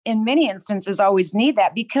 in many instances, always need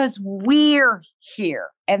that because we're here.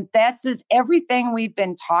 And this is everything we've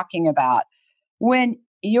been talking about. When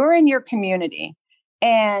you're in your community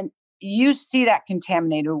and you see that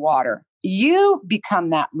contaminated water, you become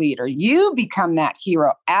that leader. You become that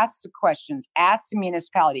hero. Ask the questions, ask the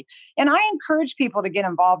municipality. And I encourage people to get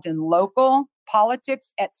involved in local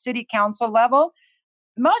politics at city council level.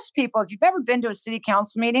 Most people, if you've ever been to a city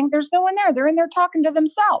council meeting, there's no one there. They're in there talking to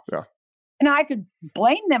themselves. Yeah. And I could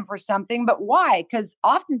blame them for something, but why? Because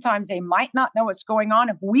oftentimes they might not know what's going on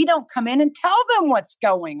if we don't come in and tell them what's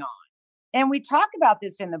going on. And we talk about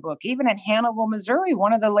this in the book. Even in Hannibal, Missouri,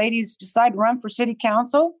 one of the ladies decided to run for city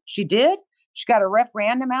council. She did. She got a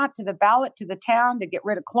referendum out to the ballot to the town to get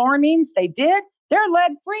rid of chloramines. They did. They're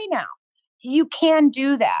lead free now. You can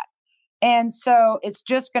do that. And so it's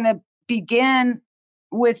just going to begin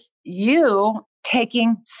with you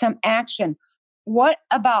taking some action. What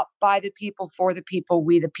about by the people, for the people,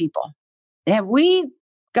 we the people? Have we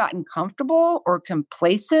gotten comfortable or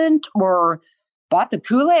complacent or bought the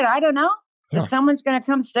Kool-Aid? I don't know. Yeah. Someone's going to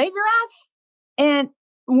come save your ass. And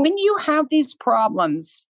when you have these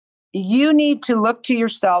problems, you need to look to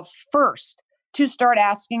yourself first to start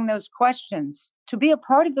asking those questions, to be a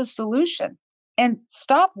part of the solution, and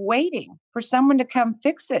stop waiting for someone to come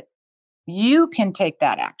fix it. You can take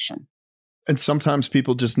that action. And sometimes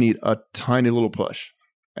people just need a tiny little push,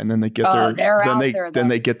 and then they get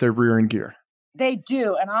they get their rear in gear. They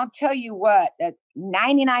do. And I'll tell you what, that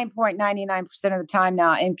 99.99% of the time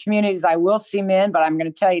now in communities, I will see men, but I'm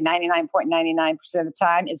going to tell you 99.99% of the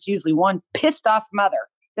time, it's usually one pissed off mother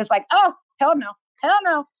that's like, oh, hell no, hell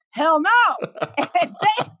no, hell no. And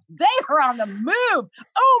they are on the move.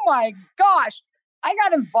 Oh my gosh. I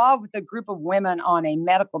got involved with a group of women on a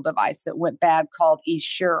medical device that went bad called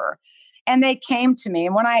Essure. And they came to me.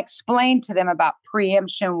 And when I explained to them about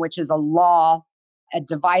preemption, which is a law, a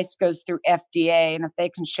device goes through FDA, and if they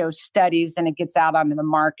can show studies, then it gets out onto the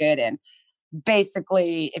market. And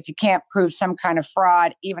basically, if you can't prove some kind of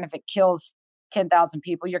fraud, even if it kills 10,000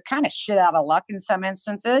 people, you're kind of shit out of luck in some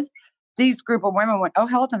instances. These group of women went, oh,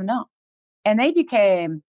 hell no. And they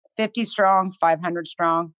became 50 strong, 500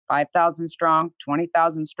 strong, 5,000 strong,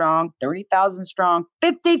 20,000 strong, 30,000 strong,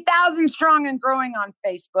 50,000 strong, and growing on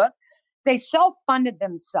Facebook. They self-funded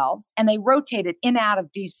themselves, and they rotated in and out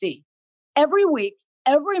of DC every week,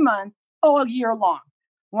 every month, all year long.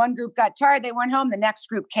 One group got tired. They went home. The next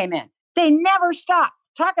group came in. They never stopped.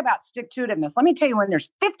 Talk about stick-to-itiveness. Let me tell you, when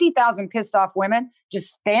there's 50,000 pissed off women,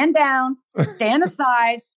 just stand down, stand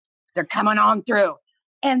aside. They're coming on through.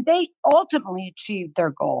 And they ultimately achieved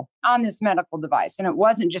their goal on this medical device. And it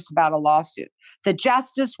wasn't just about a lawsuit. The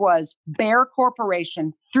justice was Bayer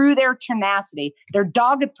Corporation, through their tenacity, their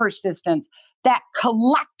dogged persistence, that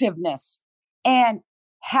collectiveness. And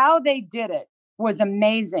how they did it was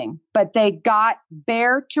amazing. But they got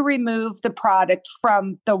Bayer to remove the product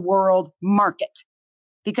from the world market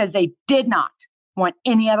because they did not want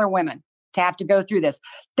any other women to have to go through this.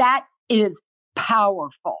 That is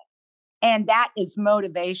powerful. And that is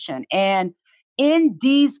motivation. And in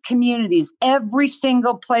these communities, every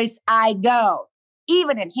single place I go,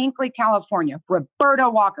 even in Hinckley, California,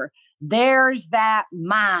 Roberta Walker, there's that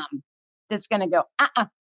mom that's going to go,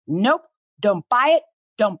 nope, don't buy it,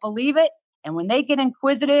 don't believe it. And when they get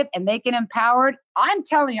inquisitive and they get empowered, I'm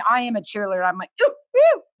telling you, I am a cheerleader. I'm like,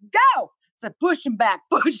 go. So push them back,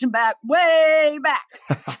 way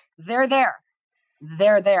back. They're there.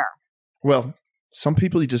 They're there. Well, some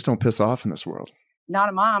people you just don't piss off in this world. Not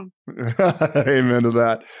a mom. Amen to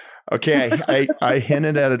that. Okay, I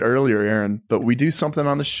hinted at it earlier, Erin, but we do something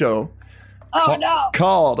on the show.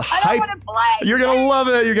 Called I don't want to play. You're going to love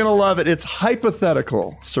it. You're going to love it. It's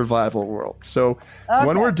hypothetical survival world. So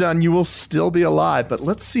when we're done, you will still be alive, but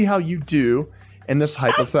let's see how you do in this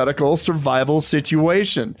hypothetical survival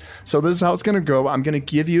situation. So this is how it's going to go. I'm going to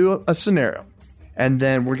give you a scenario. and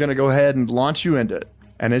then we're going to go ahead and launch you into it.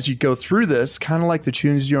 And as you go through this, kind of like the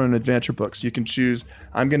Choose Your Own Adventure books, you can choose,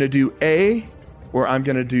 I'm going to do A or I'm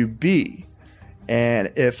going to do B.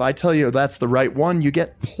 And if I tell you that's the right one, you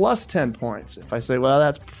get plus 10 points. If I say, well,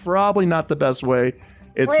 that's probably not the best way,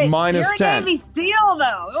 it's minus 10. You're a Navy SEAL,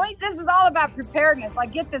 though. Wait, this is all about preparedness. I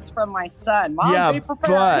get this from my son. Mom, yeah, be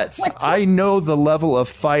prepared. but I know the level of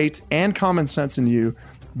fight and common sense in you.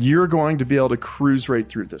 You're going to be able to cruise right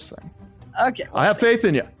through this thing. Okay. I have faith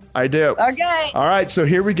in you. I do. Okay. All right, so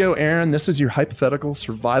here we go, Erin. This is your hypothetical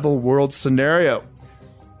survival world scenario.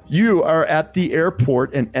 You are at the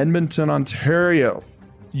airport in Edmonton, Ontario.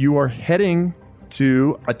 You are heading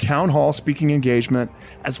to a town hall speaking engagement,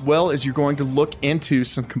 as well as you're going to look into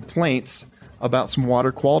some complaints about some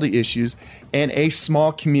water quality issues in a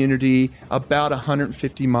small community about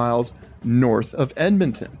 150 miles north of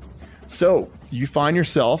Edmonton. So you find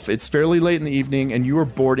yourself, it's fairly late in the evening, and you are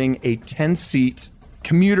boarding a 10-seat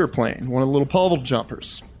commuter plane, one of the little puddle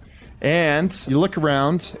jumpers. And you look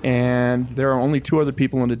around, and there are only 2 other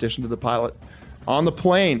people in addition to the pilot on the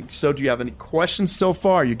plane. So do you have any questions so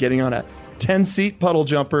far? You're getting on a 10-seat puddle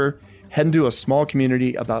jumper, heading to a small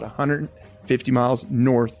community about 150 miles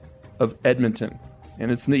north of Edmonton. And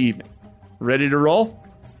it's in the evening. Ready to roll?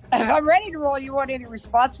 I'm ready to roll. You want any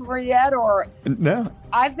response from her yet? Or No.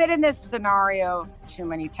 I've been in this scenario too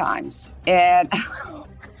many times. And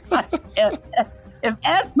if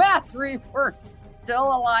Ed Mathery were still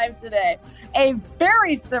alive today, a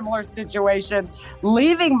very similar situation,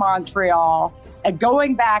 leaving Montreal and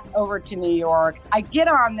going back over to New York. I get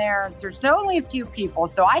on there. There's only a few people,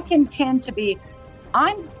 so I can tend to be,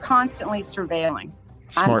 I'm constantly surveilling.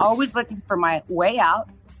 Smart. I'm always looking for my way out,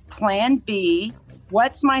 plan B,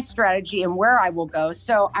 what's my strategy and where I will go.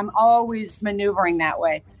 So I'm always maneuvering that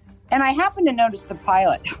way. And I happened to notice the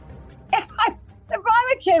pilot. And the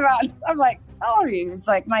pilot came out. I'm like, how old are you? He's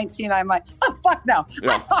like 19. I'm like, oh, fuck no.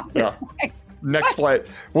 Yeah. Next flight.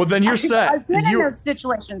 Well, then you're set. I've been in those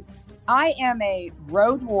situations. I am a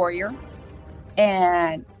road warrior,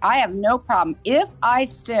 and I have no problem. If I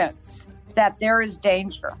sense that there is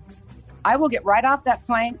danger, I will get right off that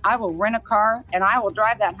plane. I will rent a car, and I will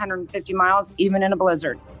drive that 150 miles, even in a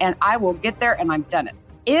blizzard. And I will get there, and I've done it.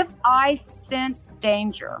 If I sense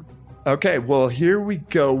danger. Okay, well, here we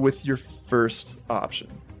go with your first option.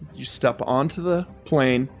 You step onto the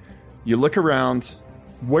plane. You look around.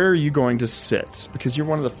 Where are you going to sit? Because you're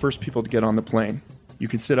one of the first people to get on the plane. You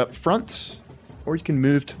can sit up front, or you can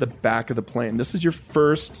move to the back of the plane. This is your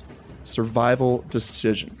first survival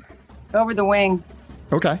decision. Over the wing.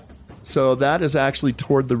 Okay. So that is actually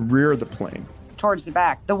toward the rear of the plane. Towards the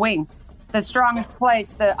back. The wing. The strongest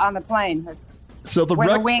place on the plane. So the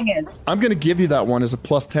wing is. I'm going to give you that one as a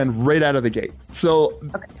plus 10 right out of the gate. So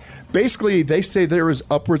basically, they say there is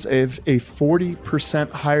upwards of a 40%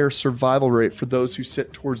 higher survival rate for those who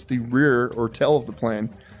sit towards the rear or tail of the plane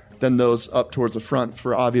than those up towards the front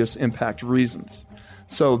for obvious impact reasons.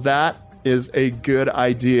 So that is a good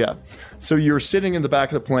idea. So you're sitting in the back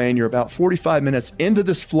of the plane. You're about 45 minutes into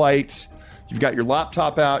this flight. You've got your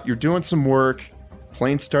laptop out. You're doing some work.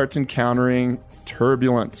 Plane starts encountering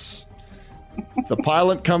turbulence. The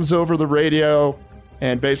pilot comes over the radio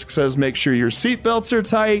and basically says, make sure your seatbelts are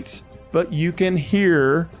tight, but you can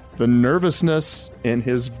hear the nervousness in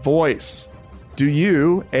his voice. Do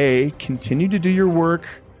you, A, continue to do your work,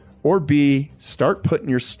 or B, start putting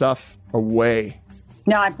your stuff away?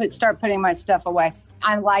 No, I start putting my stuff away.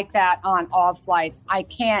 I'm like that on all flights. I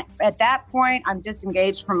can't, at that point, I'm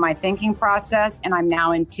disengaged from my thinking process, and I'm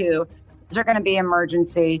now into, is there going to be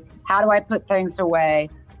emergency? How do I put things away?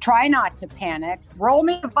 Try not to panic. Roll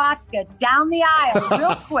me the vodka down the aisle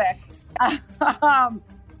real quick.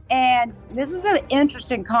 And this is an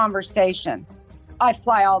interesting conversation. I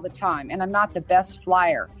fly all the time, and I'm not the best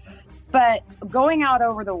flyer. But going out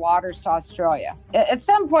over the waters to Australia, at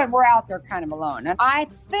some point we're out there kind of alone. And I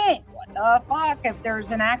think, what the fuck if there's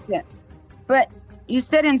an accident? But you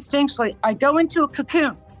said instinctually, I go into a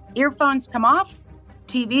cocoon. Earphones come off,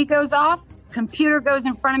 TV goes off, computer goes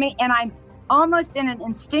in front of me, and I'm almost in an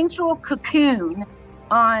instinctual cocoon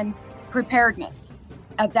on preparedness.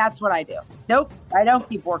 That's what I do. Nope, I don't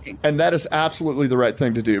keep working. And that is absolutely the right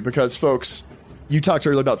thing to do because, folks, you talked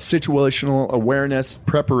earlier about situational awareness,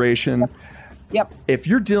 preparation. Yep. If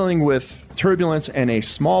you're dealing with turbulence and a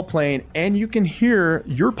small plane and you can hear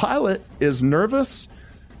your pilot is nervous,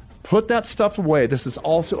 put that stuff away. This is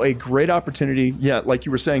also a great opportunity. Yeah, like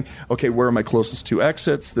you were saying, okay, where are my closest 2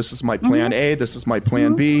 exits? This is my plan A. This is my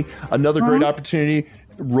plan B. Another great opportunity,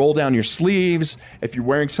 roll down your sleeves. If you're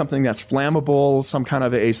wearing something that's flammable, some kind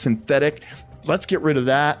of a synthetic, let's get rid of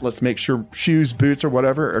that. Let's make sure shoes, boots, or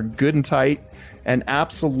whatever are good and tight. And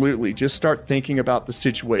absolutely, just start thinking about the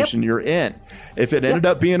situation you're in. If it ended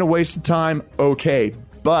up being a waste of time, okay,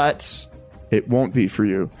 but it won't be for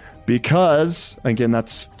you because, again,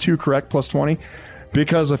 that's 2 correct plus 20,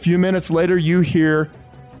 because a few minutes later you hear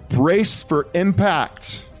brace for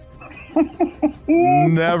impact.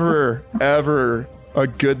 Never, ever a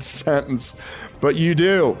good sentence, but you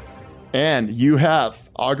do. And you have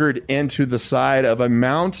augured into the side of a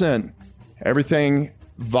mountain. Everything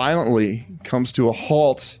violently comes to a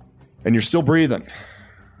halt, and you're still breathing.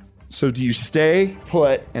 So do you stay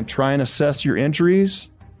put and try and assess your injuries,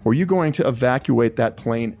 or are you going to evacuate that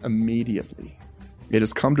plane immediately? It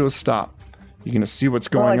has come to a stop. You're going to see what's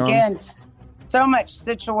going on. Again, so much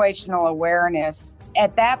situational awareness.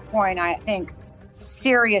 At that point, I think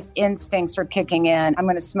serious instincts are kicking in. I'm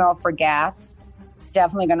going to smell for gas.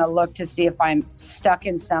 Definitely going to look to see if I'm stuck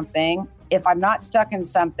in something. If I'm not stuck in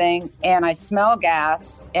something and I smell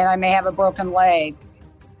gas and I may have a broken leg,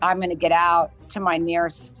 I'm going to get out to my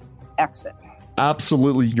nearest exit.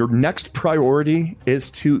 Absolutely. Your next priority is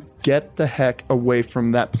to get the heck away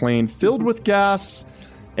from that plane filled with gas.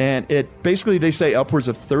 And it basically, they say upwards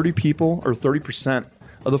of 30 people or 30%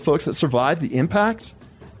 of the folks that survive the impact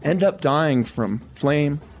end up dying from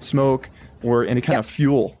flame, smoke, or any kind of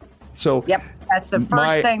fuel. So that's the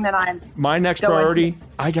first thing that I'm my next priority.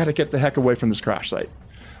 I got to get the heck away from this crash site.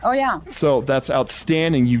 Oh yeah. So that's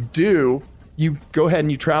outstanding. You go ahead and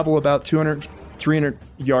you travel about 200, 300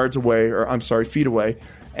 yards away, or I'm sorry, feet away,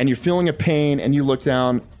 and you're feeling a pain and you look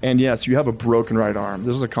down and yes, you have a broken right arm.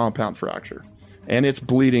 This is a compound fracture and it's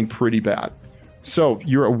bleeding pretty bad. So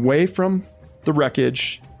you're away from the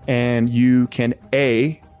wreckage and you can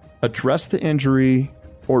A, address the injury,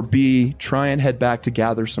 or B, try and head back to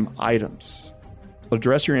gather some items.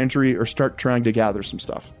 Address your injury or start trying to gather some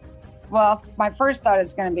stuff. Well, my first thought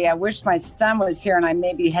is going to be, I wish my son was here and I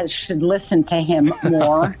maybe should listen to him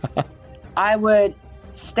more. I would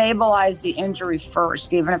stabilize the injury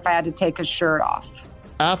first, even if I had to take his shirt off.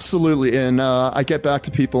 Absolutely. And I get back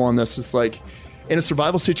to people on this. It's like, in a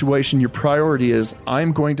survival situation, your priority is,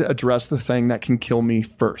 I'm going to address the thing that can kill me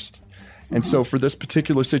first. And so for this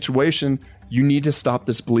particular situation, you need to stop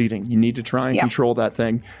this bleeding. You need to try and control that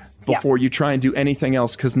thing before you try and do anything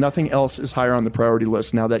else, because nothing else is higher on the priority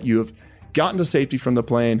list now that you have gotten to safety from the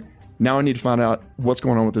plane. Now I need to find out what's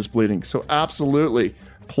going on with this bleeding. So absolutely.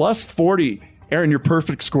 Plus 40. Erin, your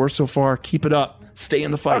perfect score so far. Keep it up. Stay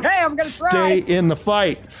in the fight. Okay, I'm going to try. Stay in the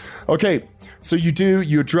fight. Okay, so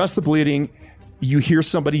you address the bleeding. You hear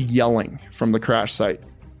somebody yelling from the crash site.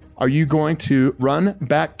 Are you going to run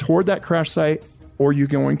back toward that crash site, or are you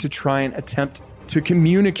going to try and attempt to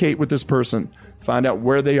communicate with this person, find out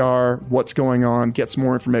where they are, what's going on, get some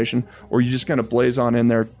more information, or are you just going to blaze on in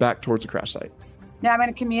there back towards the crash site? No, I'm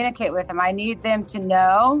going to communicate with them. I need them to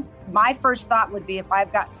know. My first thought would be, if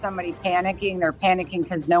I've got somebody panicking, they're panicking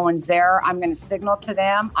because no one's there, I'm going to signal to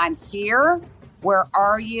them, I'm here, where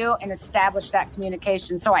are you, and establish that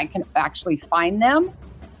communication so I can actually find them.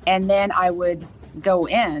 And then I would go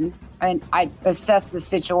in and I assess the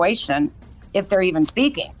situation if they're even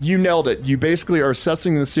speaking. You nailed it. You basically are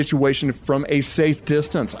assessing the situation from a safe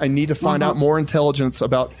distance. I need to find out more intelligence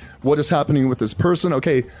about what is happening with this person.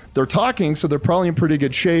 Okay, they're talking, so they're probably in pretty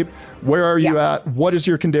good shape. Where are you at? What is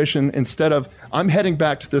your condition? Instead of, I'm heading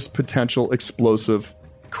back to this potential explosive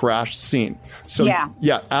crash scene. So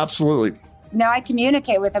yeah, absolutely. No, I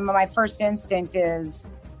communicate with them. My first instinct is,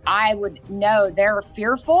 I would know they're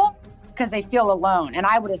fearful because they feel alone. And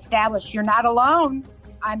I would establish, you're not alone.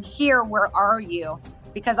 I'm here. Where are you?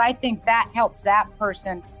 Because I think that helps that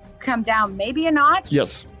person come down maybe a notch.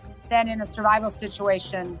 Yes. Then in a survival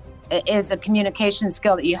situation, it is a communication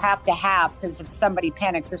skill that you have to have, because if somebody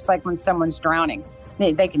panics, it's like when someone's drowning.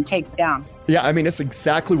 They can take it down. Yeah, I mean, it's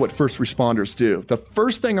exactly what first responders do. The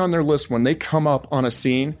first thing on their list when they come up on a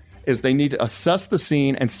scene is they need to assess the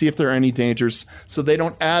scene and see if there are any dangers so they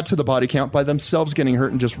don't add to the body count by themselves getting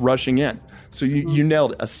hurt and just rushing in. So you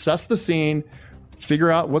nailed it. Assess the scene,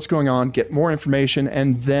 figure out what's going on, get more information,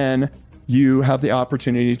 and then you have the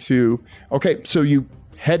opportunity to, okay, so you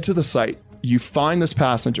head to the site, you find this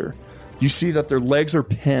passenger, you see that their legs are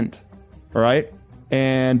pinned, all right?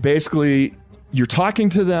 And basically, you're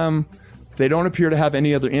talking to them, they don't appear to have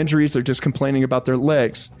any other injuries, they're just complaining about their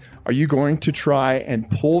legs. Are you going to try and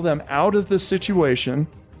pull them out of this situation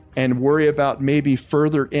and worry about maybe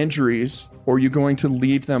further injuries, or are you going to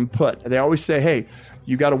leave them put? They always say, hey,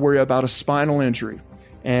 you got to worry about a spinal injury,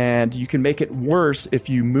 and you can make it worse if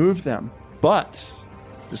you move them. But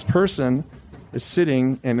this person is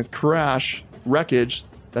sitting in a crash wreckage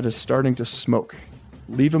that is starting to smoke.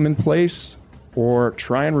 Leave them in place, or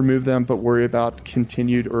try and remove them but worry about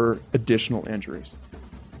continued or additional injuries?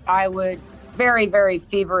 I would very, very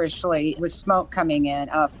feverishly, with smoke coming in,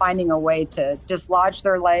 finding a way to dislodge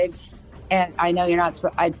their legs. And I know you're not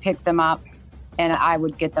supposed, I'd pick them up and I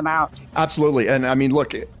would get them out. Absolutely. And I mean,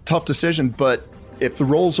 look, tough decision, but if the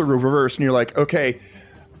roles are reversed and you're like, okay,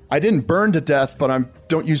 I didn't burn to death, but I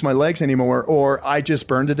don't use my legs anymore, or I just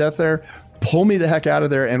burned to death there, pull me the heck out of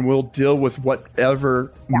there and we'll deal with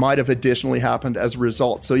whatever might have additionally happened as a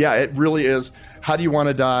result. So yeah, it really is, how do you want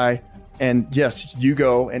to die? And yes, you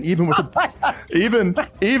go. And even with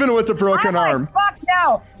even with the broken arm. Fuck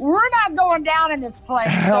no, we're not going down in this place.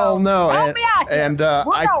 Hell so no. Help me out here. And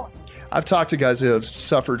I've talked to guys who have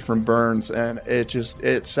suffered from burns, and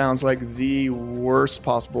it sounds like the worst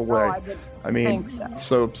possible way. I mean,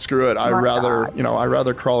 so screw it. I'd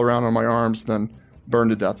rather crawl around on my arms than burn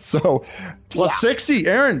to death. So plus 60,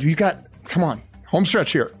 Erin, come on, home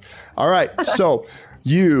stretch here. All right. So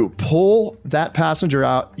you pull that passenger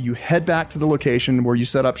out, you head back to the location where you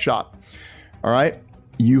set up shop. All right.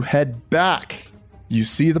 You head back, you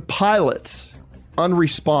see the pilot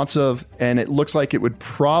unresponsive, and it looks like it would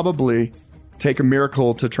probably take a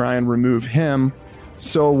miracle to try and remove him.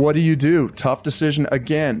 So what do? Tough decision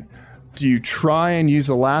again. Do you try and use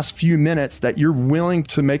the last few minutes that you're willing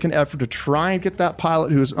to make an effort to try and get that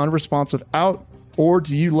pilot who is unresponsive out? Or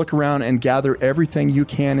do you look around and gather everything you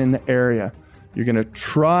can in the area? You're going to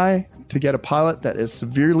try to get a pilot that is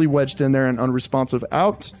severely wedged in there and unresponsive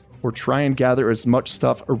out, or try and gather as much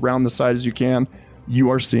stuff around the side as you can. You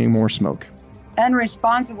are seeing more smoke.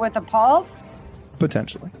 Unresponsive with a pulse?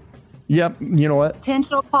 Potentially. Yep. You know what?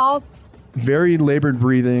 Potential pulse? Very labored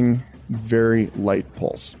breathing, very light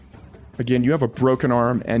pulse. Again, you have a broken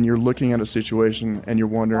arm and you're looking at a situation and you're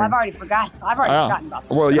wondering. I've already forgotten about that.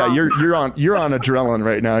 Well, yeah, you're on adrenaline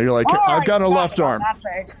right now. You're like, I've got a left arm.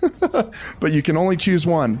 But you can only choose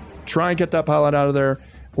one. Try and get that pilot out of there,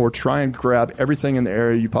 or try and grab everything in the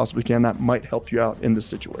area you possibly can that might help you out in this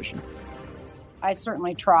situation. I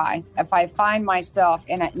certainly try. If I find myself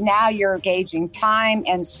in it, now you're gauging time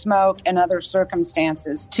and smoke and other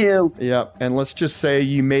circumstances too. Yeah, and let's just say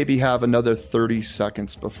you maybe have another 30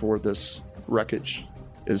 seconds before this wreckage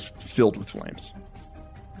is filled with flames.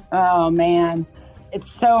 Oh man, it's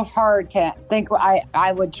so hard to think.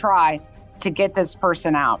 I would try to get this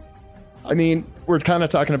person out. I mean, we're kind of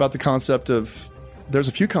talking about the concept of, there's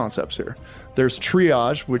a few concepts here. There's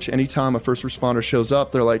triage, which anytime a first responder shows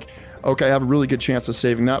up, they're like, okay, I have a really good chance of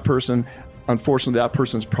saving that person. Unfortunately, that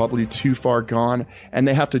person's probably too far gone. And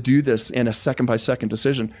they have to do this in a second-by-second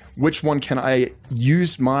decision. Which one can I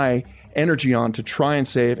use my energy on to try and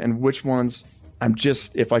save? And which ones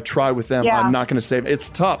if I try with them, I'm not going to save. It's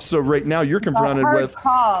tough. So right now you're confronted with,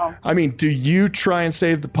 I mean, do you try and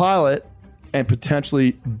save the pilot and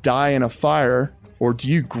potentially die in a fire? Or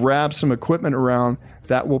do you grab some equipment around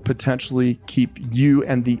that will potentially keep you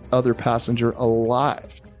and the other passenger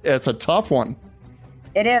alive? It's a tough one.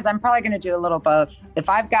 It is. I'm probably going to do a little both. If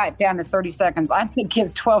I've got down to 30 seconds, I'm going to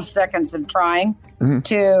give 12 seconds of trying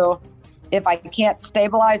to, if I can't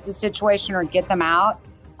stabilize the situation or get them out,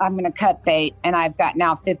 I'm going to cut bait. And I've got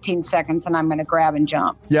now 15 seconds and I'm going to grab and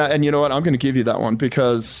jump. Yeah. And you know what? I'm going to give you that one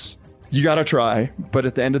because you got to try. But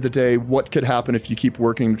at the end of the day, what could happen if you keep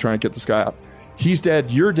working to try and get this guy out? He's dead.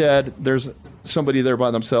 You're dead. There's somebody there by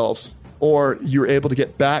themselves. Or you're able to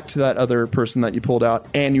get back to that other person that you pulled out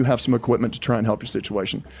and you have some equipment to try and help your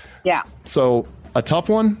situation. Yeah. So a tough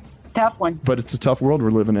one. Tough one. But it's a tough world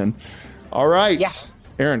we're living in. All right. Yeah.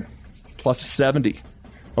 Erin, plus 70.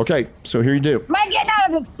 Okay, so here you do. Am I getting out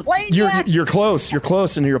of this plane yet? You're close. You're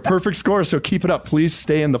close, and you're a perfect score, so keep it up. Please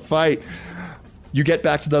stay in the fight. You get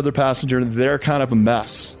back to the other passenger, and they're kind of a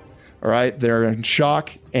mess. All right? They're in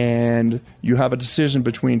shock, and you have a decision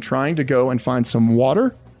between trying to go and find some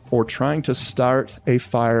water or trying to start a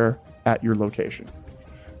fire at your location.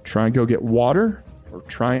 Try and go get water or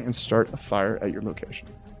try and start a fire at your location.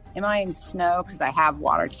 Am I in snow? Because I have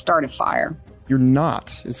water to start a fire. You're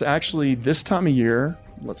not. It's actually this time of year.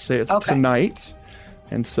 Let's say it's tonight.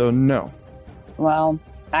 And so, no. Well,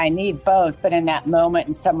 I need both. But in that moment,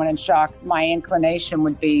 and someone in shock, my inclination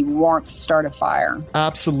would be warmth to start a fire.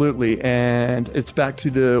 Absolutely. And it's back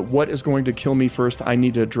to the what is going to kill me first, I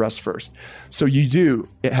need to address first. So you do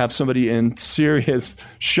have somebody in serious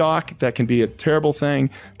shock. That can be a terrible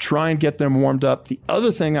thing. Try and get them warmed up. The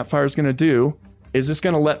other thing that fire is going to do is it's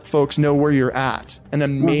going to let folks know where you're at. An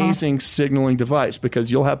amazing signaling device,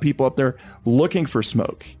 because you'll have people up there looking for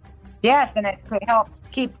smoke. Yes, and it could help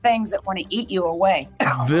keep things that want to eat you away.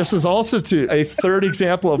 This is also a third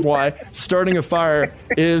example of why starting a fire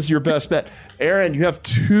is your best bet. Erin, you have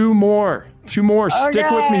two more. Okay.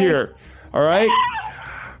 Stick with me here. All right.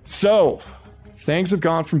 So things have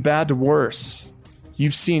gone from bad to worse.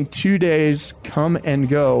 You've seen 2 days come and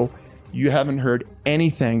go. You haven't heard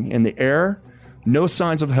anything in the air, no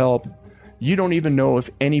signs of help. You don't even know if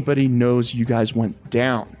anybody knows you guys went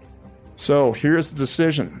down. So here's the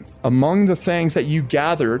decision. Among the things that you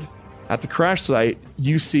gathered at the crash site,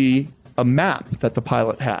 you see a map that the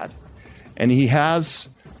pilot had. And he has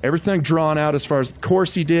everything drawn out as far as the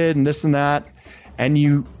course he did and this and that. And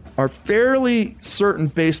you are fairly certain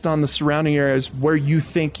based on the surrounding areas where you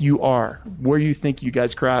think you are, where you think you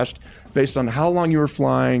guys crashed, based on how long you were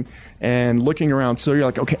flying and looking around. So you're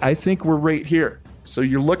like, okay, I think we're right here. So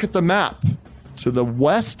you look at the map. To the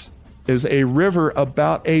west is a river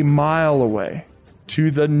about a mile away.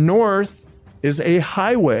 To the north is a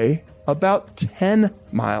highway about 10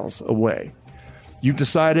 miles away. You've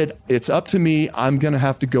decided it's up to me. I'm going to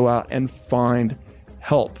have to go out and find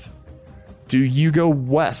help. Do you go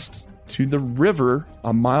west to the river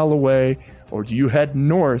a mile away, or do you head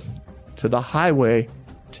north to the highway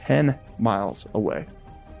 10 miles away?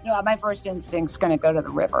 Yeah, my first instinct's going to go to the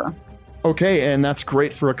river. Okay, and that's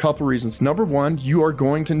great for a couple reasons. Number one, you are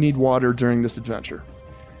going to need water during this adventure.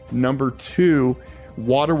 Number two,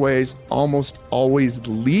 waterways almost always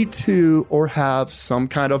lead to or have some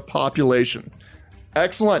kind of population.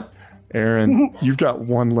 Excellent. Erin, you've got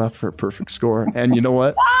one left for a perfect score. And you know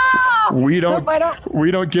what? We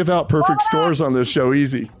don't give out perfect scores on this show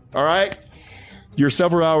easy. All right? You're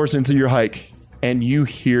several hours into your hike and you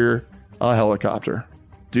hear a helicopter.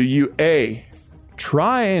 Do you A,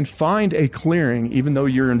 try and find a clearing even though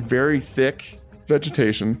you're in very thick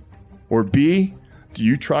vegetation, or B, do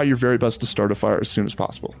you try your very best to start a fire as soon as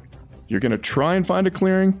possible? You're going to try and find a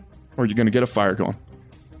clearing, or you're going to get a fire going?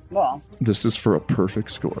 Well, this is for a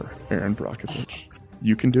perfect score, Erin Brockovich.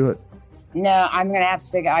 You can do it. No, I'm going to have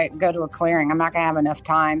to go to a clearing. I'm not going to have enough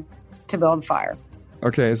time to build a fire.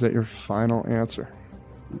 Okay, is that your final answer?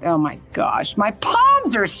 Oh my gosh, my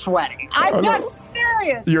palms are sweating. I'm not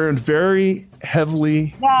serious. You're in very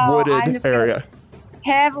heavily wooded area.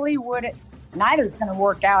 Heavily wooded. Neither's going to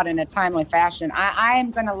work out in a timely fashion. I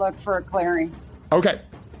am going to look for a clearing. Okay.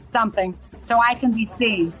 Something, so I can be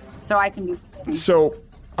seen. So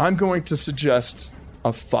I'm going to suggest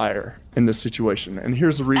a fire in this situation, and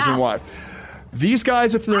here's the reason why. These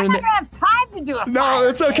guys, if they're I'm not going to have time to do a fire. No,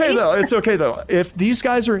 it's okay though. It's okay though. If these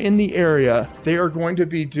guys are in the area, they are going to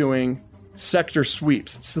be doing sector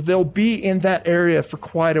sweeps. So they'll be in that area for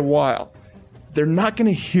quite a while. They're not going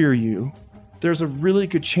to hear you. There's a really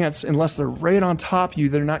good chance, unless they're right on top of you,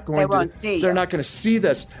 they're not going to see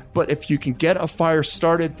this. But if you can get a fire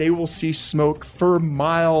started, they will see smoke for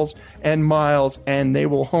miles and miles, and they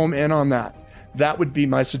will home in on that. That would be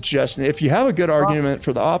my suggestion. If you have a good argument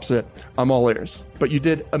for the opposite, I'm all ears. But you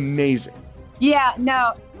did amazing. Yeah,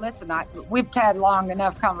 no, listen, we've had long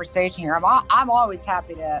enough conversation here. I'm always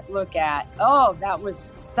happy to look at, that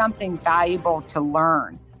was something valuable to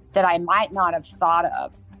learn that I might not have thought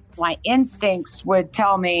of. My instincts would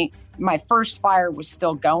tell me my first fire was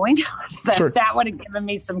still going. So Sure. That would have given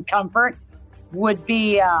me some comfort, would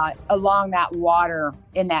be along that water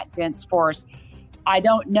in that dense forest. I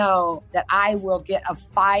don't know that I will get a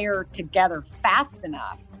fire together fast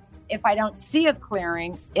enough if I don't see a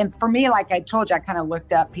clearing. And for me, like I told you, I kind of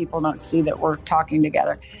looked up, people don't see that we're talking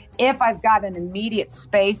together. If I've got an immediate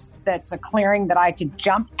space that's a clearing that I could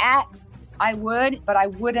jump at, I would, but I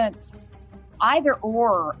wouldn't. Either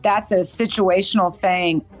or, that's a situational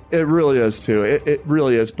thing. It really is too. It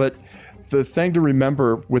really is. But the thing to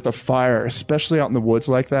remember with a fire, especially out in the woods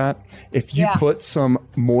like that, if you put some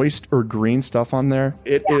moist or green stuff on there,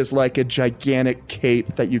 it is like a gigantic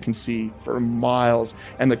cape that you can see for miles.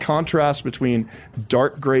 And the contrast between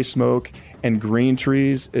dark gray smoke and green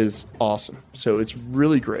trees is awesome. So it's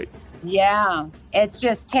really great. Yeah, it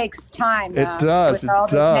just takes time. It does. With all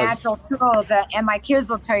the natural tools. And my kids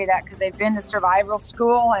will tell you that because they've been to survival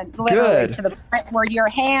school and literally to the point where your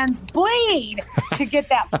hands bleed to get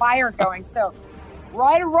that fire going. So,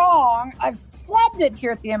 right or wrong, I've flubbed it here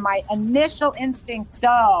at the end. My initial instinct,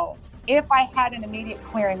 though, if I had an immediate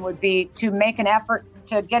clearing, would be to make an effort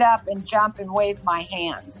to get up and jump and wave my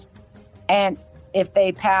hands. And if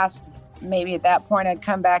they passed, maybe at that point I'd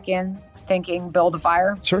come back in thinking build a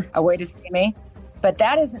fire, a way to see me. But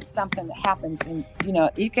that isn't something that happens. And,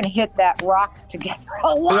 you can hit that rock together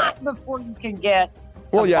a lot before you can get.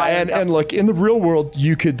 Well, yeah. And look, in the real world,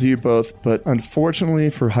 you could do both. But unfortunately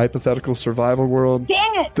for hypothetical survival world,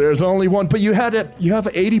 dang it, there's only one. But you have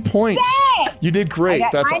 80 points. Dang! You did great.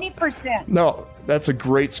 I got That's 90%. No, that's a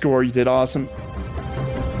great score. You did awesome.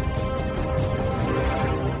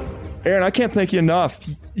 Erin, I can't thank you enough.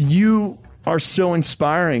 You are so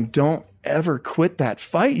inspiring. Don't ever quit that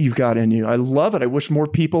fight you've got in you. I love it. I wish more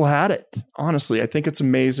people had it. Honestly, I think it's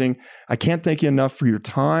amazing. I can't thank you enough for your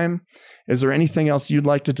time. Is there anything else you'd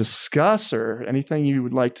like to discuss or anything you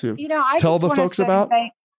would like to tell the folks about?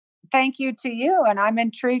 Thank you to you. And I'm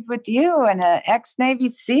intrigued with you and an ex-Navy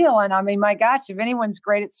SEAL. And I mean, my gosh, if anyone's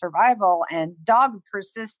great at survival and dogged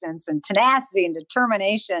persistence and tenacity and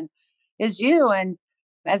determination is you. And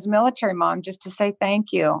as a military mom, just to say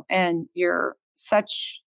thank you. And you're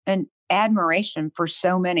such an admiration for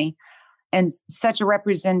so many and such a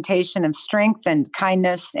representation of strength and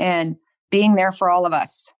kindness and being there for all of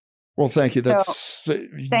us. Well, thank you.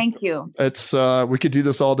 Thank you. It's we could do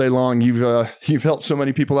this all day long. You've helped so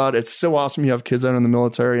many people out. It's so awesome. You have kids out in the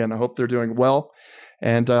military, and I hope they're doing well,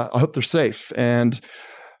 and I hope they're safe. And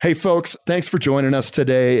hey, folks, thanks for joining us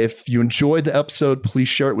today. If you enjoyed the episode, please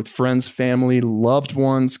share it with friends, family, loved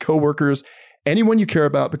ones, coworkers, anyone you care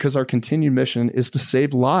about, because our continued mission is to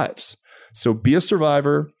save lives. So be a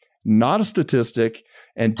survivor, not a statistic,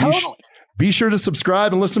 and be sure to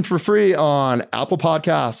subscribe and listen for free on Apple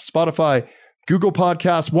Podcasts, Spotify, Google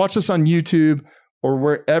Podcasts. Watch us on YouTube or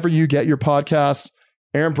wherever you get your podcasts.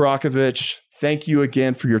 Erin Brockovich, thank you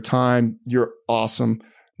again for your time. You're awesome.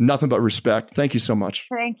 Nothing but respect. Thank you so much.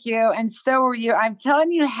 Thank you. And so are you. I'm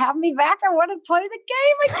telling you, have me back. I want to play the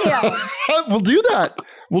game again. We'll do that.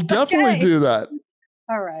 We'll definitely do that.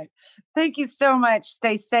 All right. Thank you so much.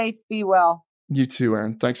 Stay safe. Be well. You too,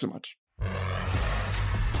 Erin. Thanks so much.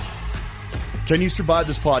 Can You Survive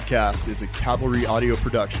This Podcast is a Cavalry audio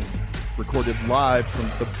production, recorded live from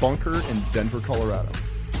the bunker in Denver, Colorado.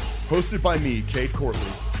 Hosted by me, Cade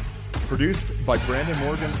Courtley. Produced by Brandon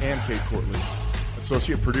Morgan and Cade Courtley.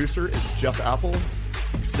 Associate producer is Jeff Apple.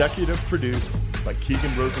 Executive produced by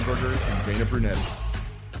Keegan Rosenberger and Dana Brunetti.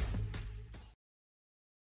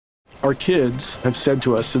 Our kids have said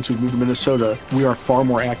to us since we moved to Minnesota, we are far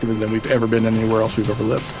more active than we've ever been anywhere else we've ever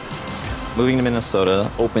lived. Moving to Minnesota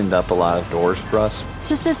opened up a lot of doors for us.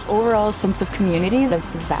 Just this overall sense of community, of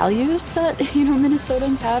values that,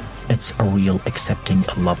 Minnesotans have. It's a real accepting,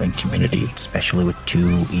 loving community, especially with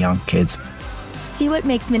 2 young kids. See what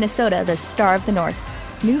makes Minnesota the star of the North.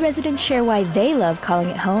 New residents share why they love calling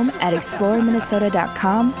it home at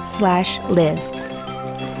exploreminnesota.com/live.